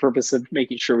 but for the purpose of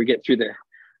making sure we get through the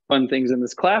fun things in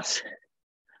this class,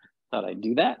 thought I'd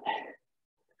do that.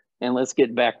 And let's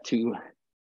get back to,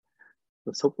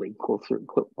 let's hopefully close through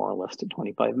clip more or less to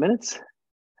 25 minutes.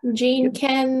 Jean,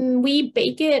 can we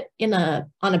bake it on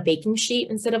a baking sheet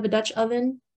instead of a Dutch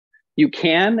oven? You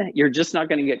can, you're just not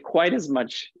going to get quite as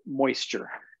much moisture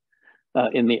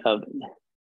in the oven.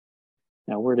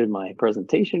 Now, where did my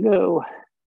presentation go?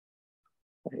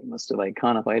 I must have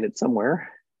iconified it somewhere.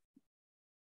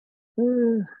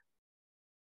 One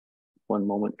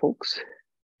moment, folks.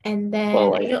 And then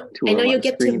I know you'll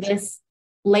get to this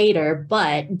later,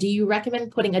 but do you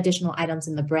recommend putting additional items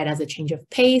in the bread as a change of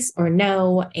pace or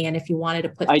no? And if you wanted to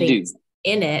put things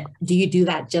in it, do you do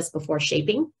that just before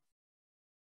shaping?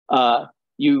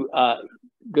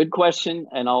 Good question,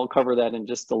 and I'll cover that in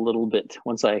just a little bit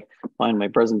once I find my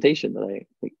presentation that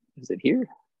is it here?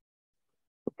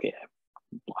 Okay, I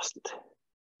lost it.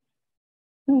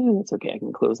 That's okay, I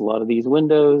can close a lot of these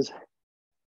windows.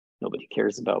 Nobody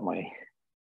cares about my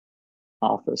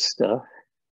office stuff.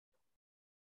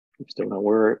 I just don't know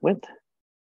where it went.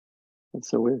 That's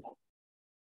so weird.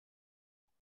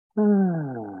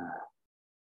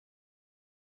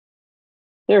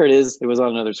 There it is. It was on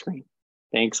another screen.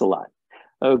 Thanks a lot.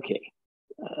 Okay.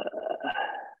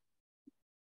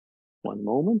 One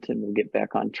moment and we'll get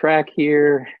back on track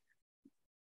here.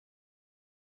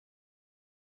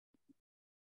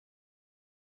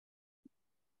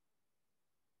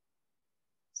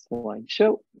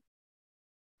 Slideshow.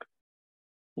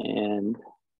 And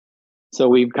so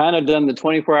we've kind of done the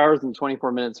 24 hours and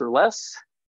 24 minutes or less.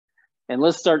 And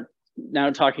let's start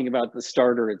now talking about the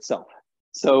starter itself.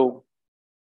 So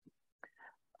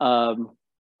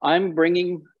I'm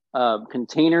bringing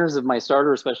containers of my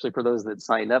starter, especially for those that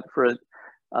signed up for it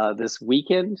this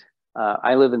weekend.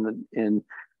 I live in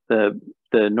the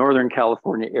Northern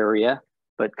California area,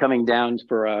 but coming down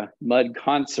for a mud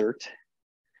concert,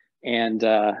 and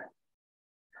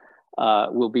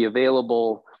will be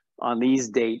available on these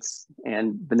dates.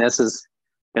 And Vanessa's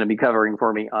going to be covering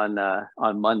for me on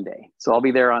Monday. So I'll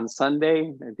be there on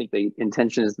Sunday. I think the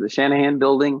intention is the Shanahan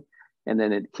building, and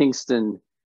then at Kingston,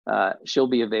 she'll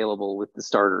be available with the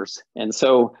starters. And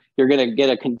so you're going to get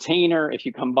a container. If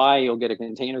you come by, you'll get a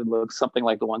container that looks something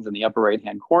like the ones in the upper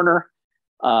right-hand corner.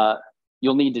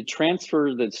 You'll need to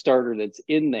transfer the starter that's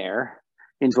in there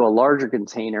into a larger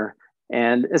container.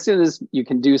 And as soon as you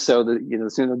can do so, the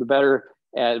sooner the better.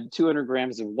 add 200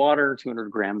 grams of water, 200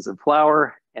 grams of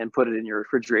flour, and put it in your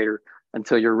refrigerator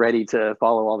until you're ready to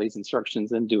follow all these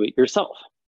instructions and do it yourself.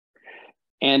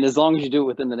 And as long as you do it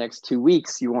within the next 2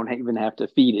 weeks, you won't even have to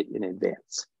feed it in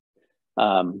advance.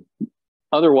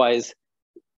 Otherwise,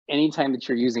 anytime that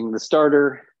you're using the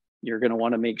starter, you're going to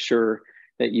want to make sure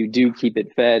that you do keep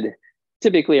it fed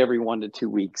typically every 1 to 2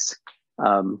 weeks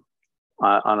on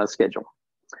a schedule.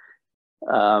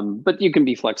 But you can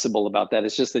be flexible about that.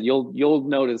 It's just that you'll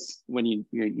notice when you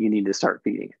need to start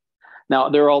feeding it. Now,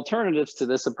 there are alternatives to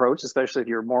this approach, especially if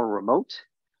you're more remote.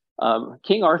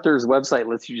 King Arthur's website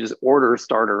lets you just order a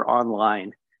starter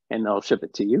online and they'll ship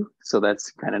it to you. So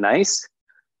that's kind of nice.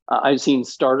 I've seen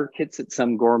starter kits at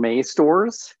some gourmet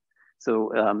stores.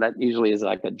 So that usually is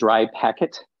like a dry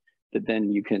packet that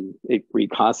then it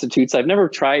reconstitutes. I've never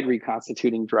tried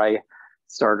reconstituting dry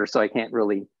starter, so I can't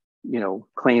really,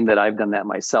 claim that I've done that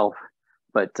myself,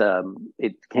 but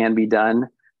it can be done.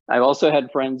 I've also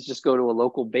had friends just go to a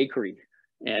local bakery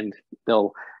and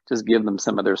they'll just give them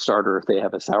some of their starter if they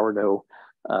have a sourdough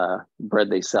bread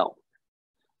they sell.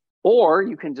 Or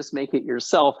you can just make it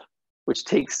yourself, which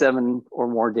takes 7 or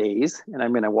more days. And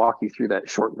I'm going to walk you through that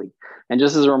shortly. And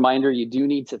just as a reminder, you do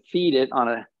need to feed it on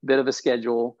a bit of a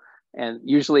schedule. And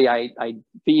usually I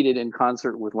feed it in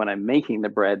concert with when I'm making the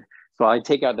bread. So I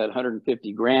take out that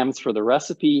 150 grams for the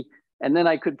recipe, and then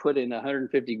I could put in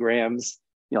 150 grams,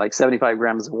 like 75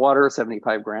 grams of water,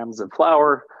 75 grams of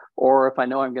flour. Or if I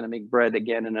know I'm going to make bread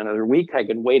again in another week, I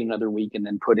can wait another week and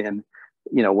then put in,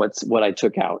 what I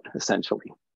took out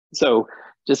essentially. So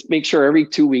just make sure every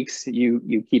 2 weeks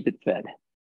you keep it fed.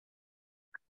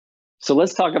 So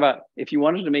let's talk about if you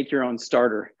wanted to make your own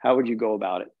starter, how would you go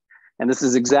about it? And this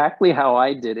is exactly how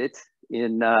I did it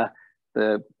in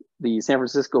the San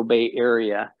Francisco Bay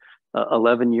Area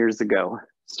 11 years ago.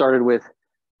 Started with,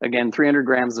 again, 300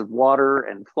 grams of water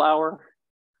and flour,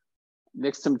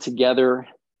 mixed them together,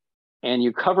 and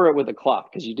you cover it with a cloth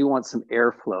because you do want some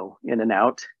airflow in and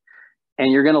out.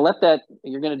 And you're going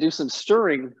to do some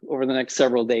stirring over the next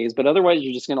several days, but otherwise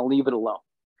you're just going to leave it alone.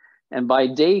 And by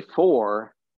day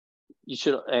 4, you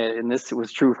should, and this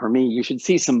was true for me, you should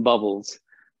see some bubbles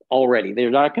already. They're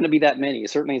not going to be that many.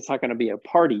 Certainly it's not going to be a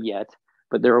party yet,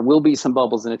 but there will be some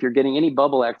bubbles. And if you're getting any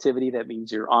bubble activity, that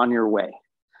means you're on your way.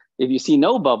 If you see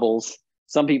no bubbles,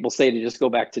 some people say to just go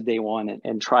back to day 1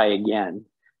 and try again.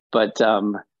 But,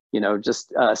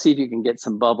 just see if you can get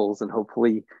some bubbles and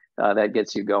hopefully that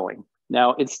gets you going.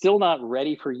 Now, it's still not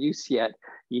ready for use yet.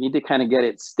 You need to kind of get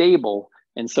it stable.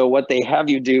 And so what they have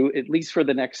you do, at least for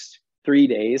the next 3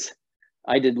 days,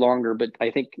 I did longer, but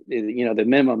I think, the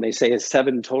minimum they say is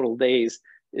 7 total days,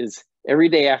 is every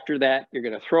day after that, you're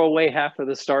going to throw away half of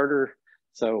the starter.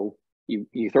 So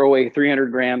you throw away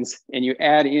 300 grams and you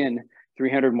add in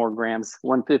 300 more grams,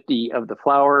 150 of the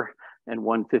flour and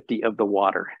 150 of the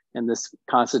water. And this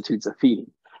constitutes a feeding.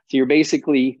 So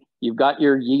you've got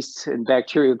your yeast and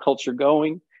bacterial culture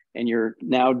going, and you're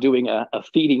now doing a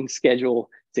feeding schedule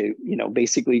to,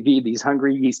 basically feed these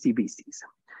hungry yeasty beasties.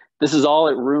 This is all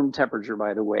at room temperature,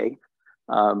 by the way.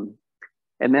 And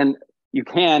then you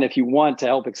can, if you want to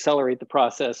help accelerate the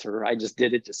process, or I just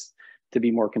did it just to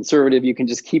be more conservative, you can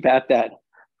just keep at that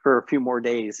for a few more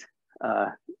days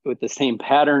with the same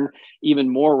pattern, even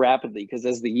more rapidly, because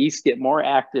as the yeast get more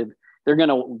active, they're going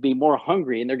to be more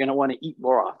hungry and they're going to want to eat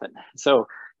more often. So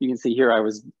you can see here, I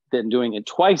was then doing it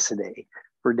twice a day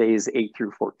for days 8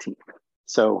 through 14.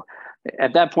 So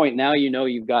at that point, now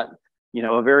you've got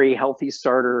a very healthy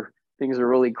starter. Things are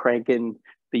really cranking.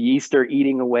 The yeast are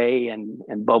eating away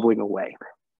and bubbling away.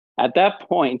 At that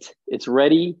point, it's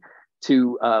ready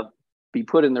to be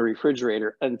put in the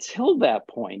refrigerator. Until that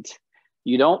point,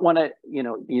 you don't want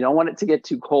it to get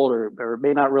too cold, or it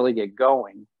may not really get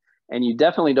going. And you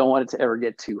definitely don't want it to ever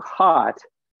get too hot,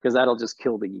 because that'll just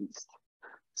kill the yeast.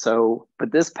 So,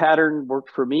 but this pattern worked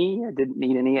for me. I didn't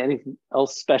need anything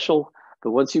else special.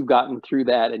 But once you've gotten through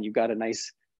that and you've got a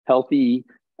nice, healthy,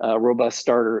 robust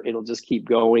starter, it'll just keep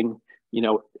going,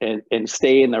 and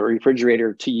stay in the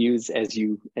refrigerator to use as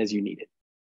you need it.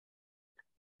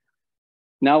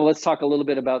 Now let's talk a little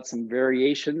bit about some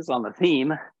variations on the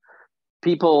theme.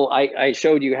 I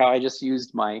showed you how I just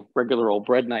used my regular old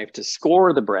bread knife to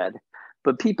score the bread,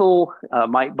 but people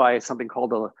might buy something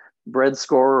called a bread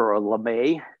scorer or a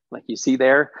lame, like you see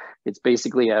there. It's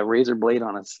basically a razor blade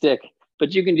on a stick,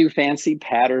 but you can do fancy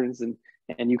patterns,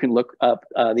 and you can look up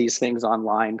these things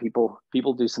online. People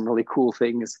do some really cool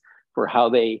things for how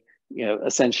they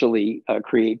essentially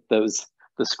create the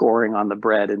scoring on the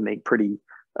bread and make pretty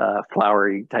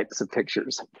flowery types of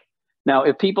pictures. Now,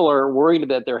 if people are worried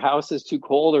that their house is too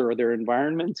cold or their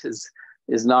environment is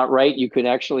is not right, you could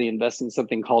actually invest in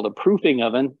something called a proofing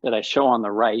oven that I show on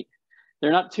the right.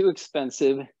 They're not too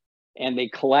expensive, and they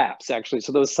collapse actually.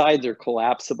 So those sides are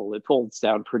collapsible. It folds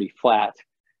down pretty flat,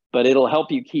 but it'll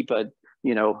help you keep a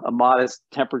modest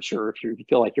temperature if you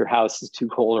feel like your house is too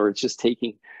cold or it's just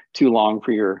taking too long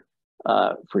for your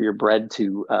bread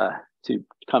to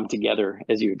come together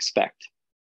as you expect.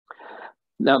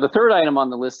 Now, the third item on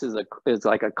the list is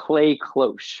like a clay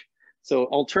cloche. So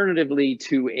alternatively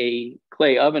to a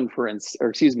clay oven,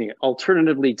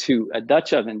 alternatively to a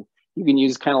Dutch oven, you can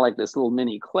use kind of like this little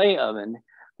mini clay oven,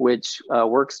 which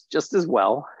works just as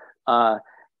well. What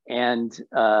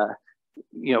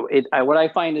I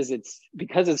find is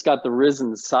because it's got the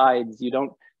risen sides,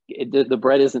 the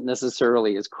bread isn't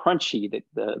necessarily as crunchy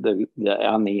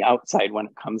on the outside when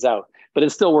it comes out, but it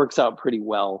still works out pretty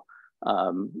well.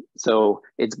 So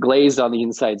it's glazed on the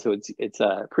inside, so it's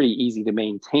pretty easy to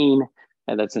maintain,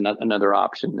 and that's another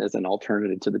option as an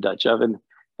alternative to the Dutch oven.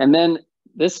 And then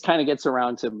this kind of gets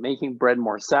around to making bread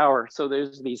more sour. So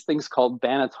there's these things called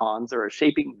bannetons, or a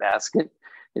shaping basket.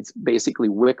 It's basically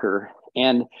wicker.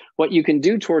 And what you can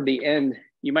do toward the end,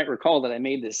 you might recall that I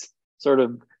made this sort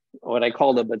of what I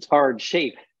called a batard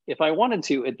shape. If I wanted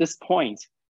to, at this point,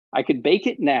 I could bake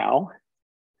it now,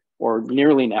 or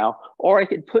nearly now, or I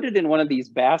could put it in one of these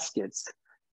baskets,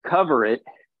 cover it,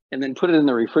 and then put it in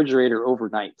the refrigerator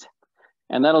overnight.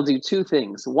 And that'll do two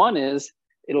things. One is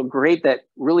it'll create that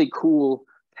really cool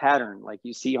pattern like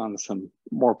you see on some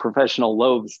more professional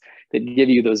loaves that give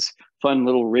you those fun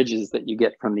little ridges that you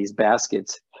get from these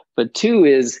baskets. But two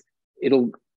is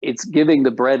it's giving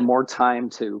the bread more time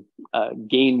to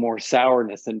gain more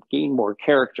sourness and gain more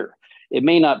character. It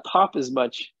may not pop as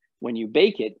much when you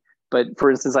bake it, but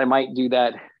for instance, I might do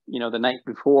that, the night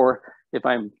before. If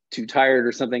I'm too tired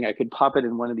or something, I could pop it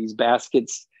in one of these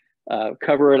baskets,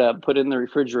 cover it up, put it in the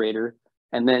refrigerator,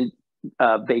 and then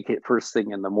bake it first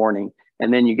thing in the morning.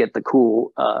 And then you get the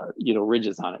cool,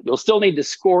 ridges on it. You'll still need to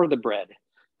score the bread,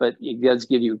 but it does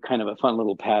give you kind of a fun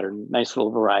little pattern, nice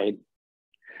little variety.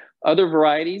 Other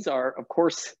varieties are, of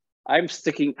course, I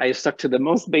stuck to the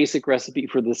most basic recipe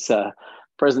for this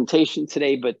presentation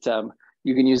today, but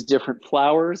you can use different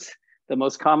flours. The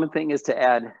most common thing is to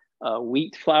add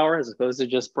wheat flour as opposed to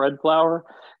just bread flour.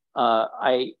 A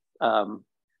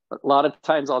lot of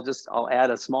times I'll add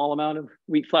a small amount of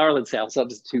wheat flour. Let's say I'll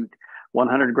substitute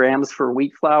 100 grams for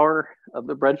wheat flour of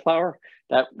the bread flour.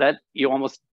 That you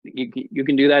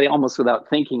can do that almost without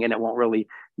thinking, and it won't really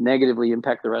negatively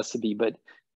impact the recipe. But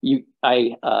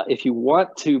if you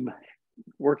want to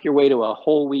work your way to a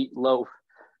whole wheat loaf,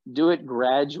 do it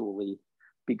gradually,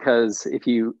 because if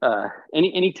you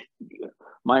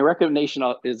my recommendation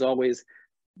is always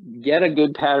get a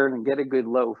good pattern and get a good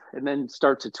loaf, and then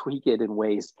start to tweak it in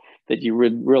ways that you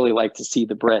would really like to see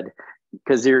the bread.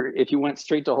 Because if you went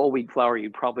straight to whole wheat flour,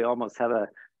 you'd probably almost have a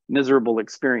miserable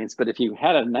experience. But if you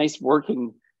had a nice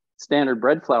working standard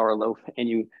bread flour loaf and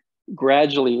you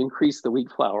gradually increase the wheat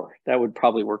flour, that would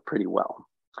probably work pretty well.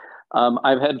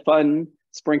 I've had fun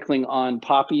sprinkling on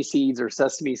poppy seeds or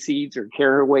sesame seeds or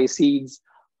caraway seeds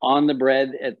on the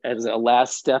bread as a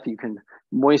last step. You can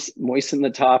moisten the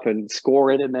top and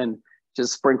score it, and then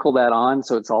just sprinkle that on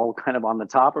so it's all kind of on the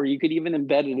top, or you could even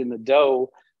embed it in the dough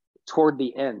toward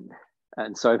the end.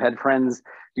 And so I've had friends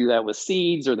do that with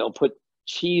seeds, or they'll put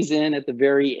cheese in at the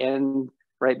very end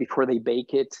right before they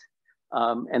bake it.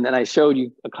 And then I showed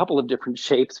you a couple of different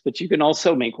shapes, but you can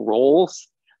also make rolls.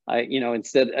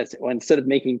 Instead of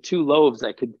making 2 loaves,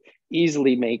 I could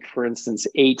easily make, for instance,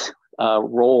 8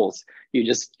 rolls.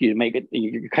 You're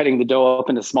cutting the dough up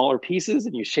into smaller pieces,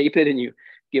 and you shape it, and you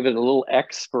give it a little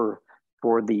X for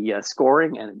the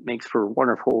scoring, and it makes for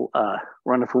wonderful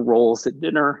rolls at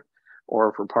dinner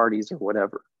or for parties or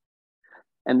whatever.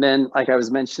 And then, like I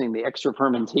was mentioning, the extra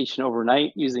fermentation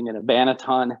overnight using a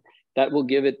banneton, that will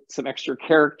give it some extra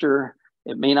character.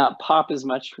 It may not pop as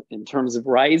much in terms of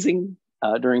rising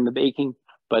during the baking,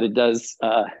 but it does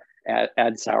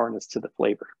add sourness to the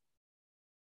flavor.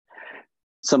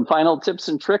 Some final tips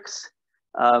and tricks.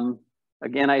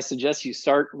 Again, I suggest you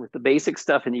start with the basic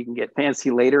stuff, and you can get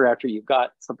fancy later after you've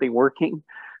got something working.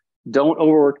 Don't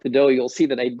overwork the dough. You'll see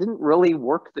that I didn't really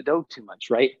work the dough too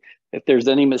much, right? If there's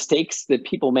any mistakes that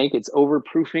people make, it's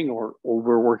overproofing or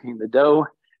overworking the dough.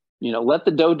 Let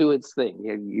the dough do its thing.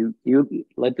 You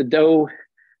let the dough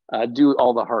do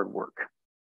all the hard work.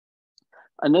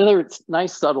 Another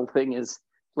nice subtle thing is,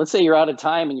 let's say you're out of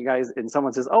time and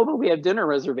someone says, oh, but we have dinner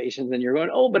reservations, and you're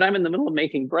going, oh, but I'm in the middle of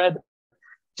making bread.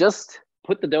 Just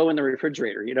put the dough in the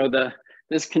refrigerator.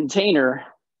 This container,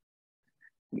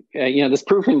 this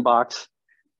proofing box,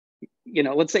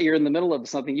 let's say you're in the middle of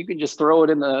something, you can just throw it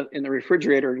in the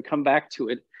refrigerator and come back to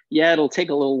it. Yeah, it'll take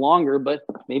a little longer, but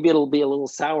maybe it'll be a little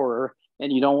sourer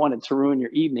and you don't want it to ruin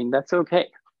your evening. That's okay.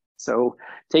 So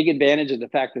take advantage of the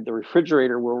fact that the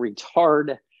refrigerator will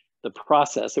retard the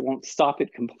process. It won't stop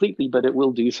it completely, but it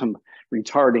will do some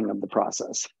retarding of the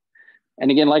process.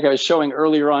 And again, like I was showing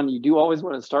earlier on, you do always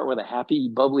want to start with a happy,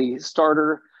 bubbly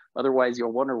starter. Otherwise,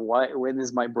 you'll wonder when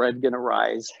is my bread going to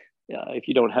rise if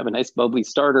you don't have a nice, bubbly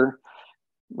starter.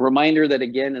 Reminder that,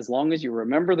 again, as long as you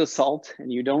remember the salt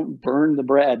and you don't burn the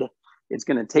bread, it's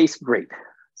going to taste great.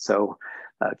 So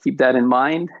keep that in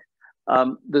mind.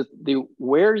 The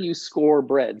where you score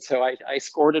bread. So I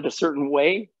scored it a certain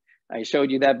way. I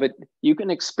showed you that, but you can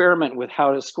experiment with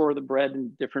how to score the bread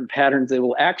in different patterns. It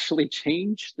will actually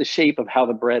change the shape of how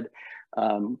the bread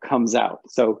comes out.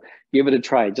 So give it a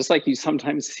try. Just like you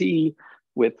sometimes see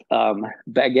with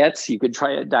baguettes, you could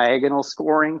try a diagonal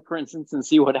scoring, for instance, and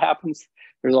see what happens.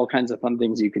 There's all kinds of fun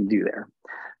things you can do there.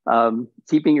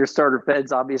 Keeping your starter fed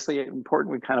is obviously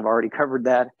important. We kind of already covered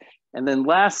that. And then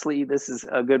lastly, this is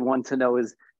a good one to know,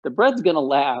 is the bread's going to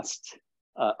last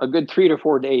a good 3 to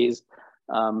 4 days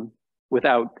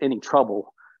without any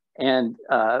trouble. And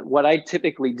what I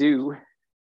typically do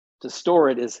to store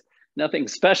it is nothing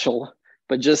special,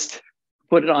 but just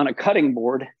put it on a cutting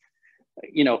board,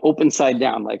 open side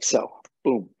down like so.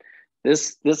 Boom.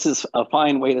 This is a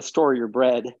fine way to store your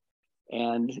bread.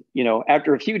 And,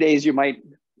 after a few days, you might,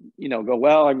 go,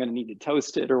 well, I'm going to need to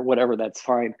toast it or whatever. That's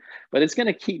fine. But it's going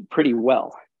to keep pretty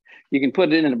well. You can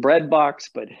put it in a bread box,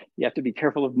 but you have to be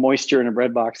careful of moisture in a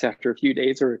bread box after a few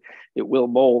days or it will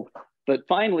mold. But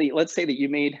finally, let's say that you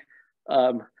made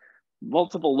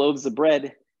multiple loaves of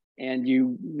bread and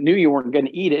you knew you weren't going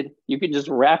to eat it. You can just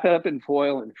wrap it up in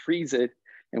foil and freeze it.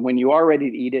 And when you are ready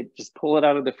to eat it, just pull it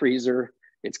out of the freezer.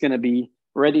 It's going to be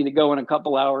ready to go in a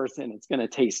couple hours, and it's going to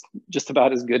taste just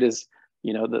about as good as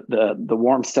the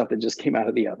warm stuff that just came out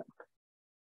of the oven.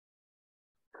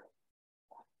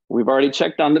 We've already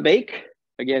checked on the bake.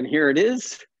 Again, here it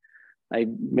is. I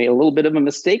made a little bit of a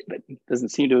mistake, but it doesn't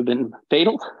seem to have been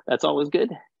fatal. That's always good.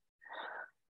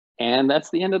 And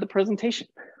that's the end of the presentation.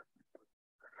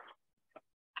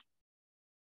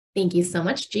 Thank you so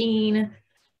much, Jean.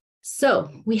 So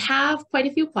we have quite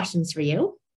a few questions for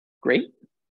you. Great.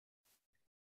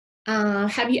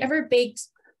 Have you ever baked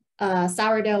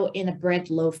sourdough in a bread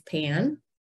loaf pan?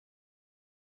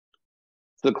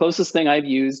 So the closest thing I've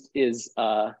used is,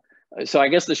 so I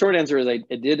guess the short answer is I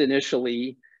did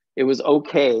initially. It was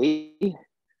okay,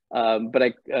 but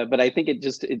I think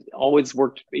it always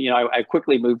worked. I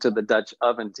quickly moved to the Dutch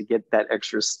oven to get that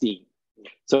extra steam.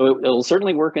 So it'll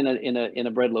certainly work in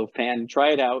a bread loaf pan.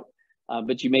 Try it out,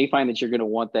 but you may find that you're going to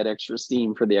want that extra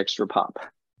steam for the extra pop.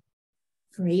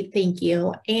 Great, thank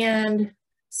you. And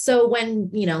so when,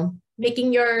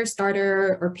 making your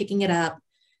starter or picking it up,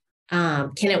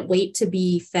 can it wait to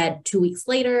be fed 2 weeks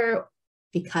later?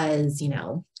 Because,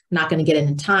 not going to get it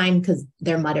in time because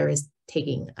their mother is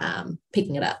picking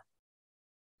it up.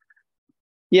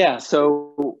 Yeah,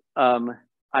 so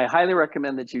I highly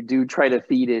recommend that you do try to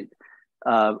feed it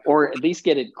or at least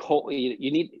get it cold.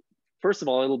 You need, first of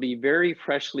all, it'll be very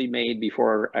freshly made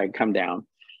before I come down.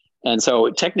 And so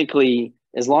technically,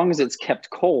 as long as it's kept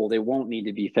cold, it won't need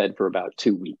to be fed for about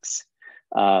 2 weeks.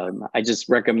 I just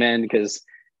recommend, because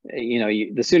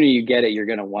the sooner you get it, you're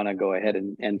going to want to go ahead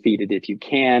and feed it if you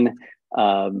can.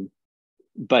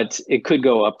 But it could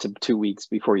go up to 2 weeks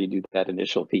before you do that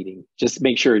initial feeding. Just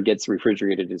make sure it gets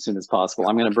refrigerated as soon as possible.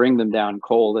 I'm going to bring them down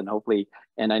cold, and hopefully,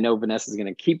 and I know Vanessa's going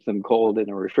to keep them cold in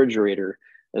a refrigerator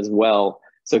as well.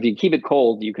 So if you keep it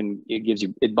cold,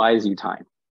 it buys you time.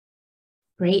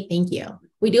 Great, thank you.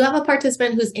 We do have a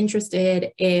participant who's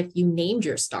interested if you named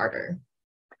your starter.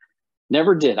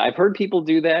 Never did. I've heard people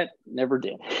do that. Never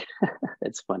did.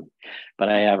 It's funny, but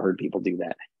I have heard people do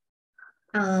that.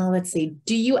 Let's see.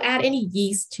 Do you add any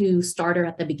yeast to starter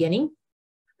at the beginning?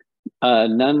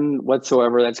 None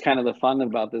whatsoever. That's kind of the fun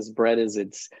about this bread, is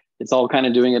it's all kind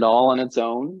of doing it all on its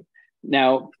own.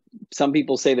 Now, some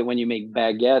people say that when you make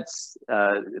baguettes,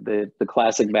 the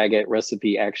classic baguette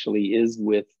recipe actually is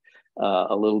with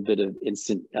a little bit of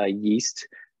instant yeast,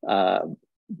 but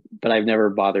I've never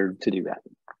bothered to do that.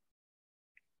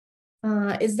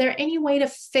 Is there any way to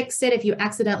fix it if you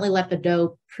accidentally let the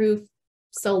dough proof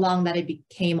so long that it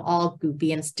became all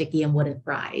goopy and sticky and wouldn't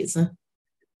rise?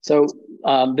 So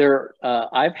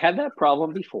I've had that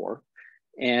problem before,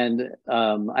 and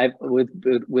I've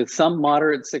with some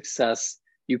moderate success,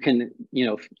 you can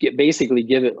basically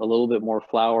give it a little bit more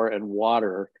flour and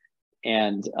water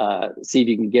and see if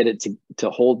you can get it to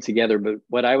hold together. But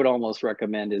what I would almost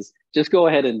recommend is just go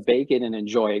ahead and bake it and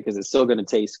enjoy it, because it's still going to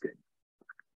taste good.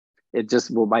 It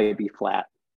just might be flat.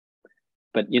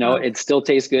 But, Wow. it still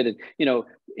tastes good.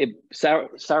 And,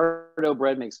 sourdough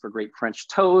bread makes for great French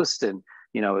toast. And,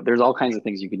 there's all kinds of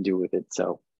things you can do with it.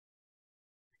 So.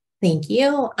 Thank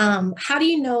you. How do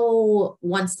you know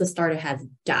once the starter has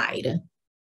died?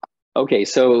 Okay,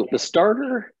 so the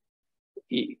starter,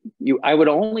 I would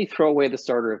only throw away the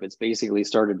starter if it's basically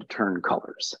started to turn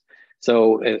colors.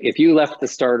 So if you left the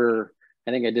starter,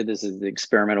 I think I did this as an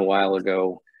experiment a while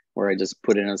ago, where I just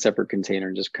put it in a separate container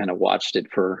and just kind of watched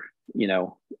it for,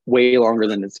 way longer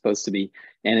than it's supposed to be.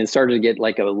 And it started to get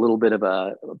like a little bit of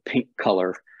a pink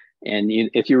color. And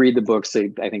if you read the books,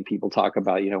 I think people talk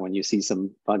about, when you see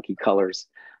some funky colors.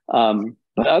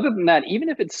 But other than that, even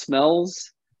if it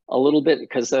smells a little bit,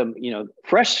 because, the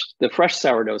fresh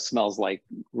sourdough smells like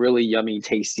really yummy,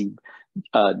 tasty,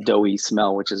 doughy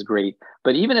smell, which is great.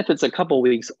 But even if it's a couple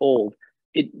weeks old,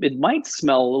 it might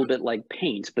smell a little bit like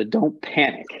paint, but don't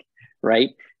panic,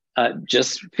 right?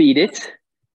 Just feed it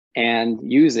and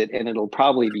use it, and it'll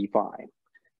probably be fine.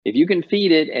 If you can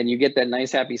feed it and you get that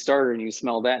nice happy starter and you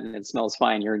smell that and it smells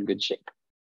fine, you're in good shape.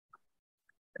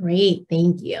 Great,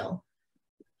 thank you.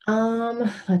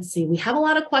 Let's see, we have a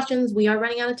lot of questions. We are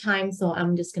running out of time, so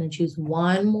I'm just going to choose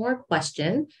one more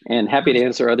question. And happy to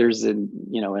answer others in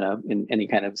any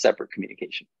kind of separate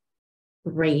communication.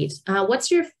 Great. What's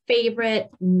your favorite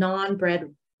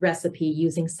non-bread recipe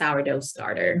using sourdough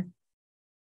starter?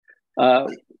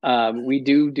 We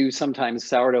do sometimes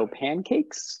sourdough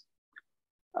pancakes.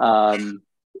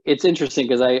 It's interesting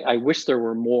because I wish there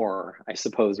were more, I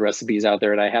suppose, recipes out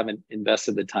there, and I haven't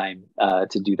invested the time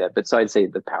to do that. But so I'd say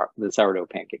the sourdough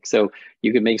pancake. So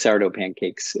you can make sourdough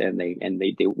pancakes, and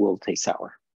they will taste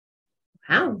sour.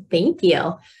 Wow, thank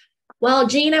you. Well,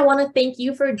 Jean, I want to thank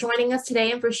you for joining us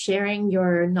today and for sharing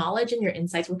your knowledge and your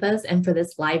insights with us and for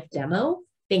this live demo.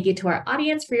 Thank you to our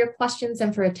audience for your questions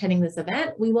and for attending this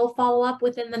event. We will follow up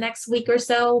within the next week or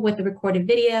so with the recorded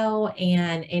video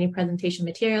and any presentation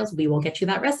materials. We will get you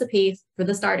that recipe for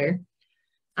the starter.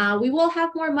 We will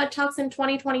have more Mud Talks in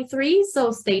 2023,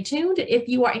 so stay tuned. If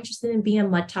you are interested in being a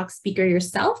Mud Talk speaker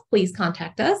yourself, please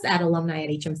contact us at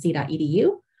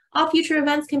alumni@hmc.edu. All future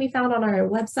events can be found on our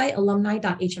website,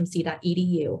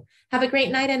 alumni.hmc.edu. Have a great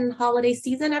night and holiday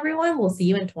season, everyone. We'll see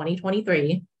you in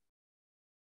 2023.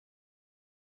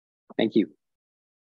 Thank you.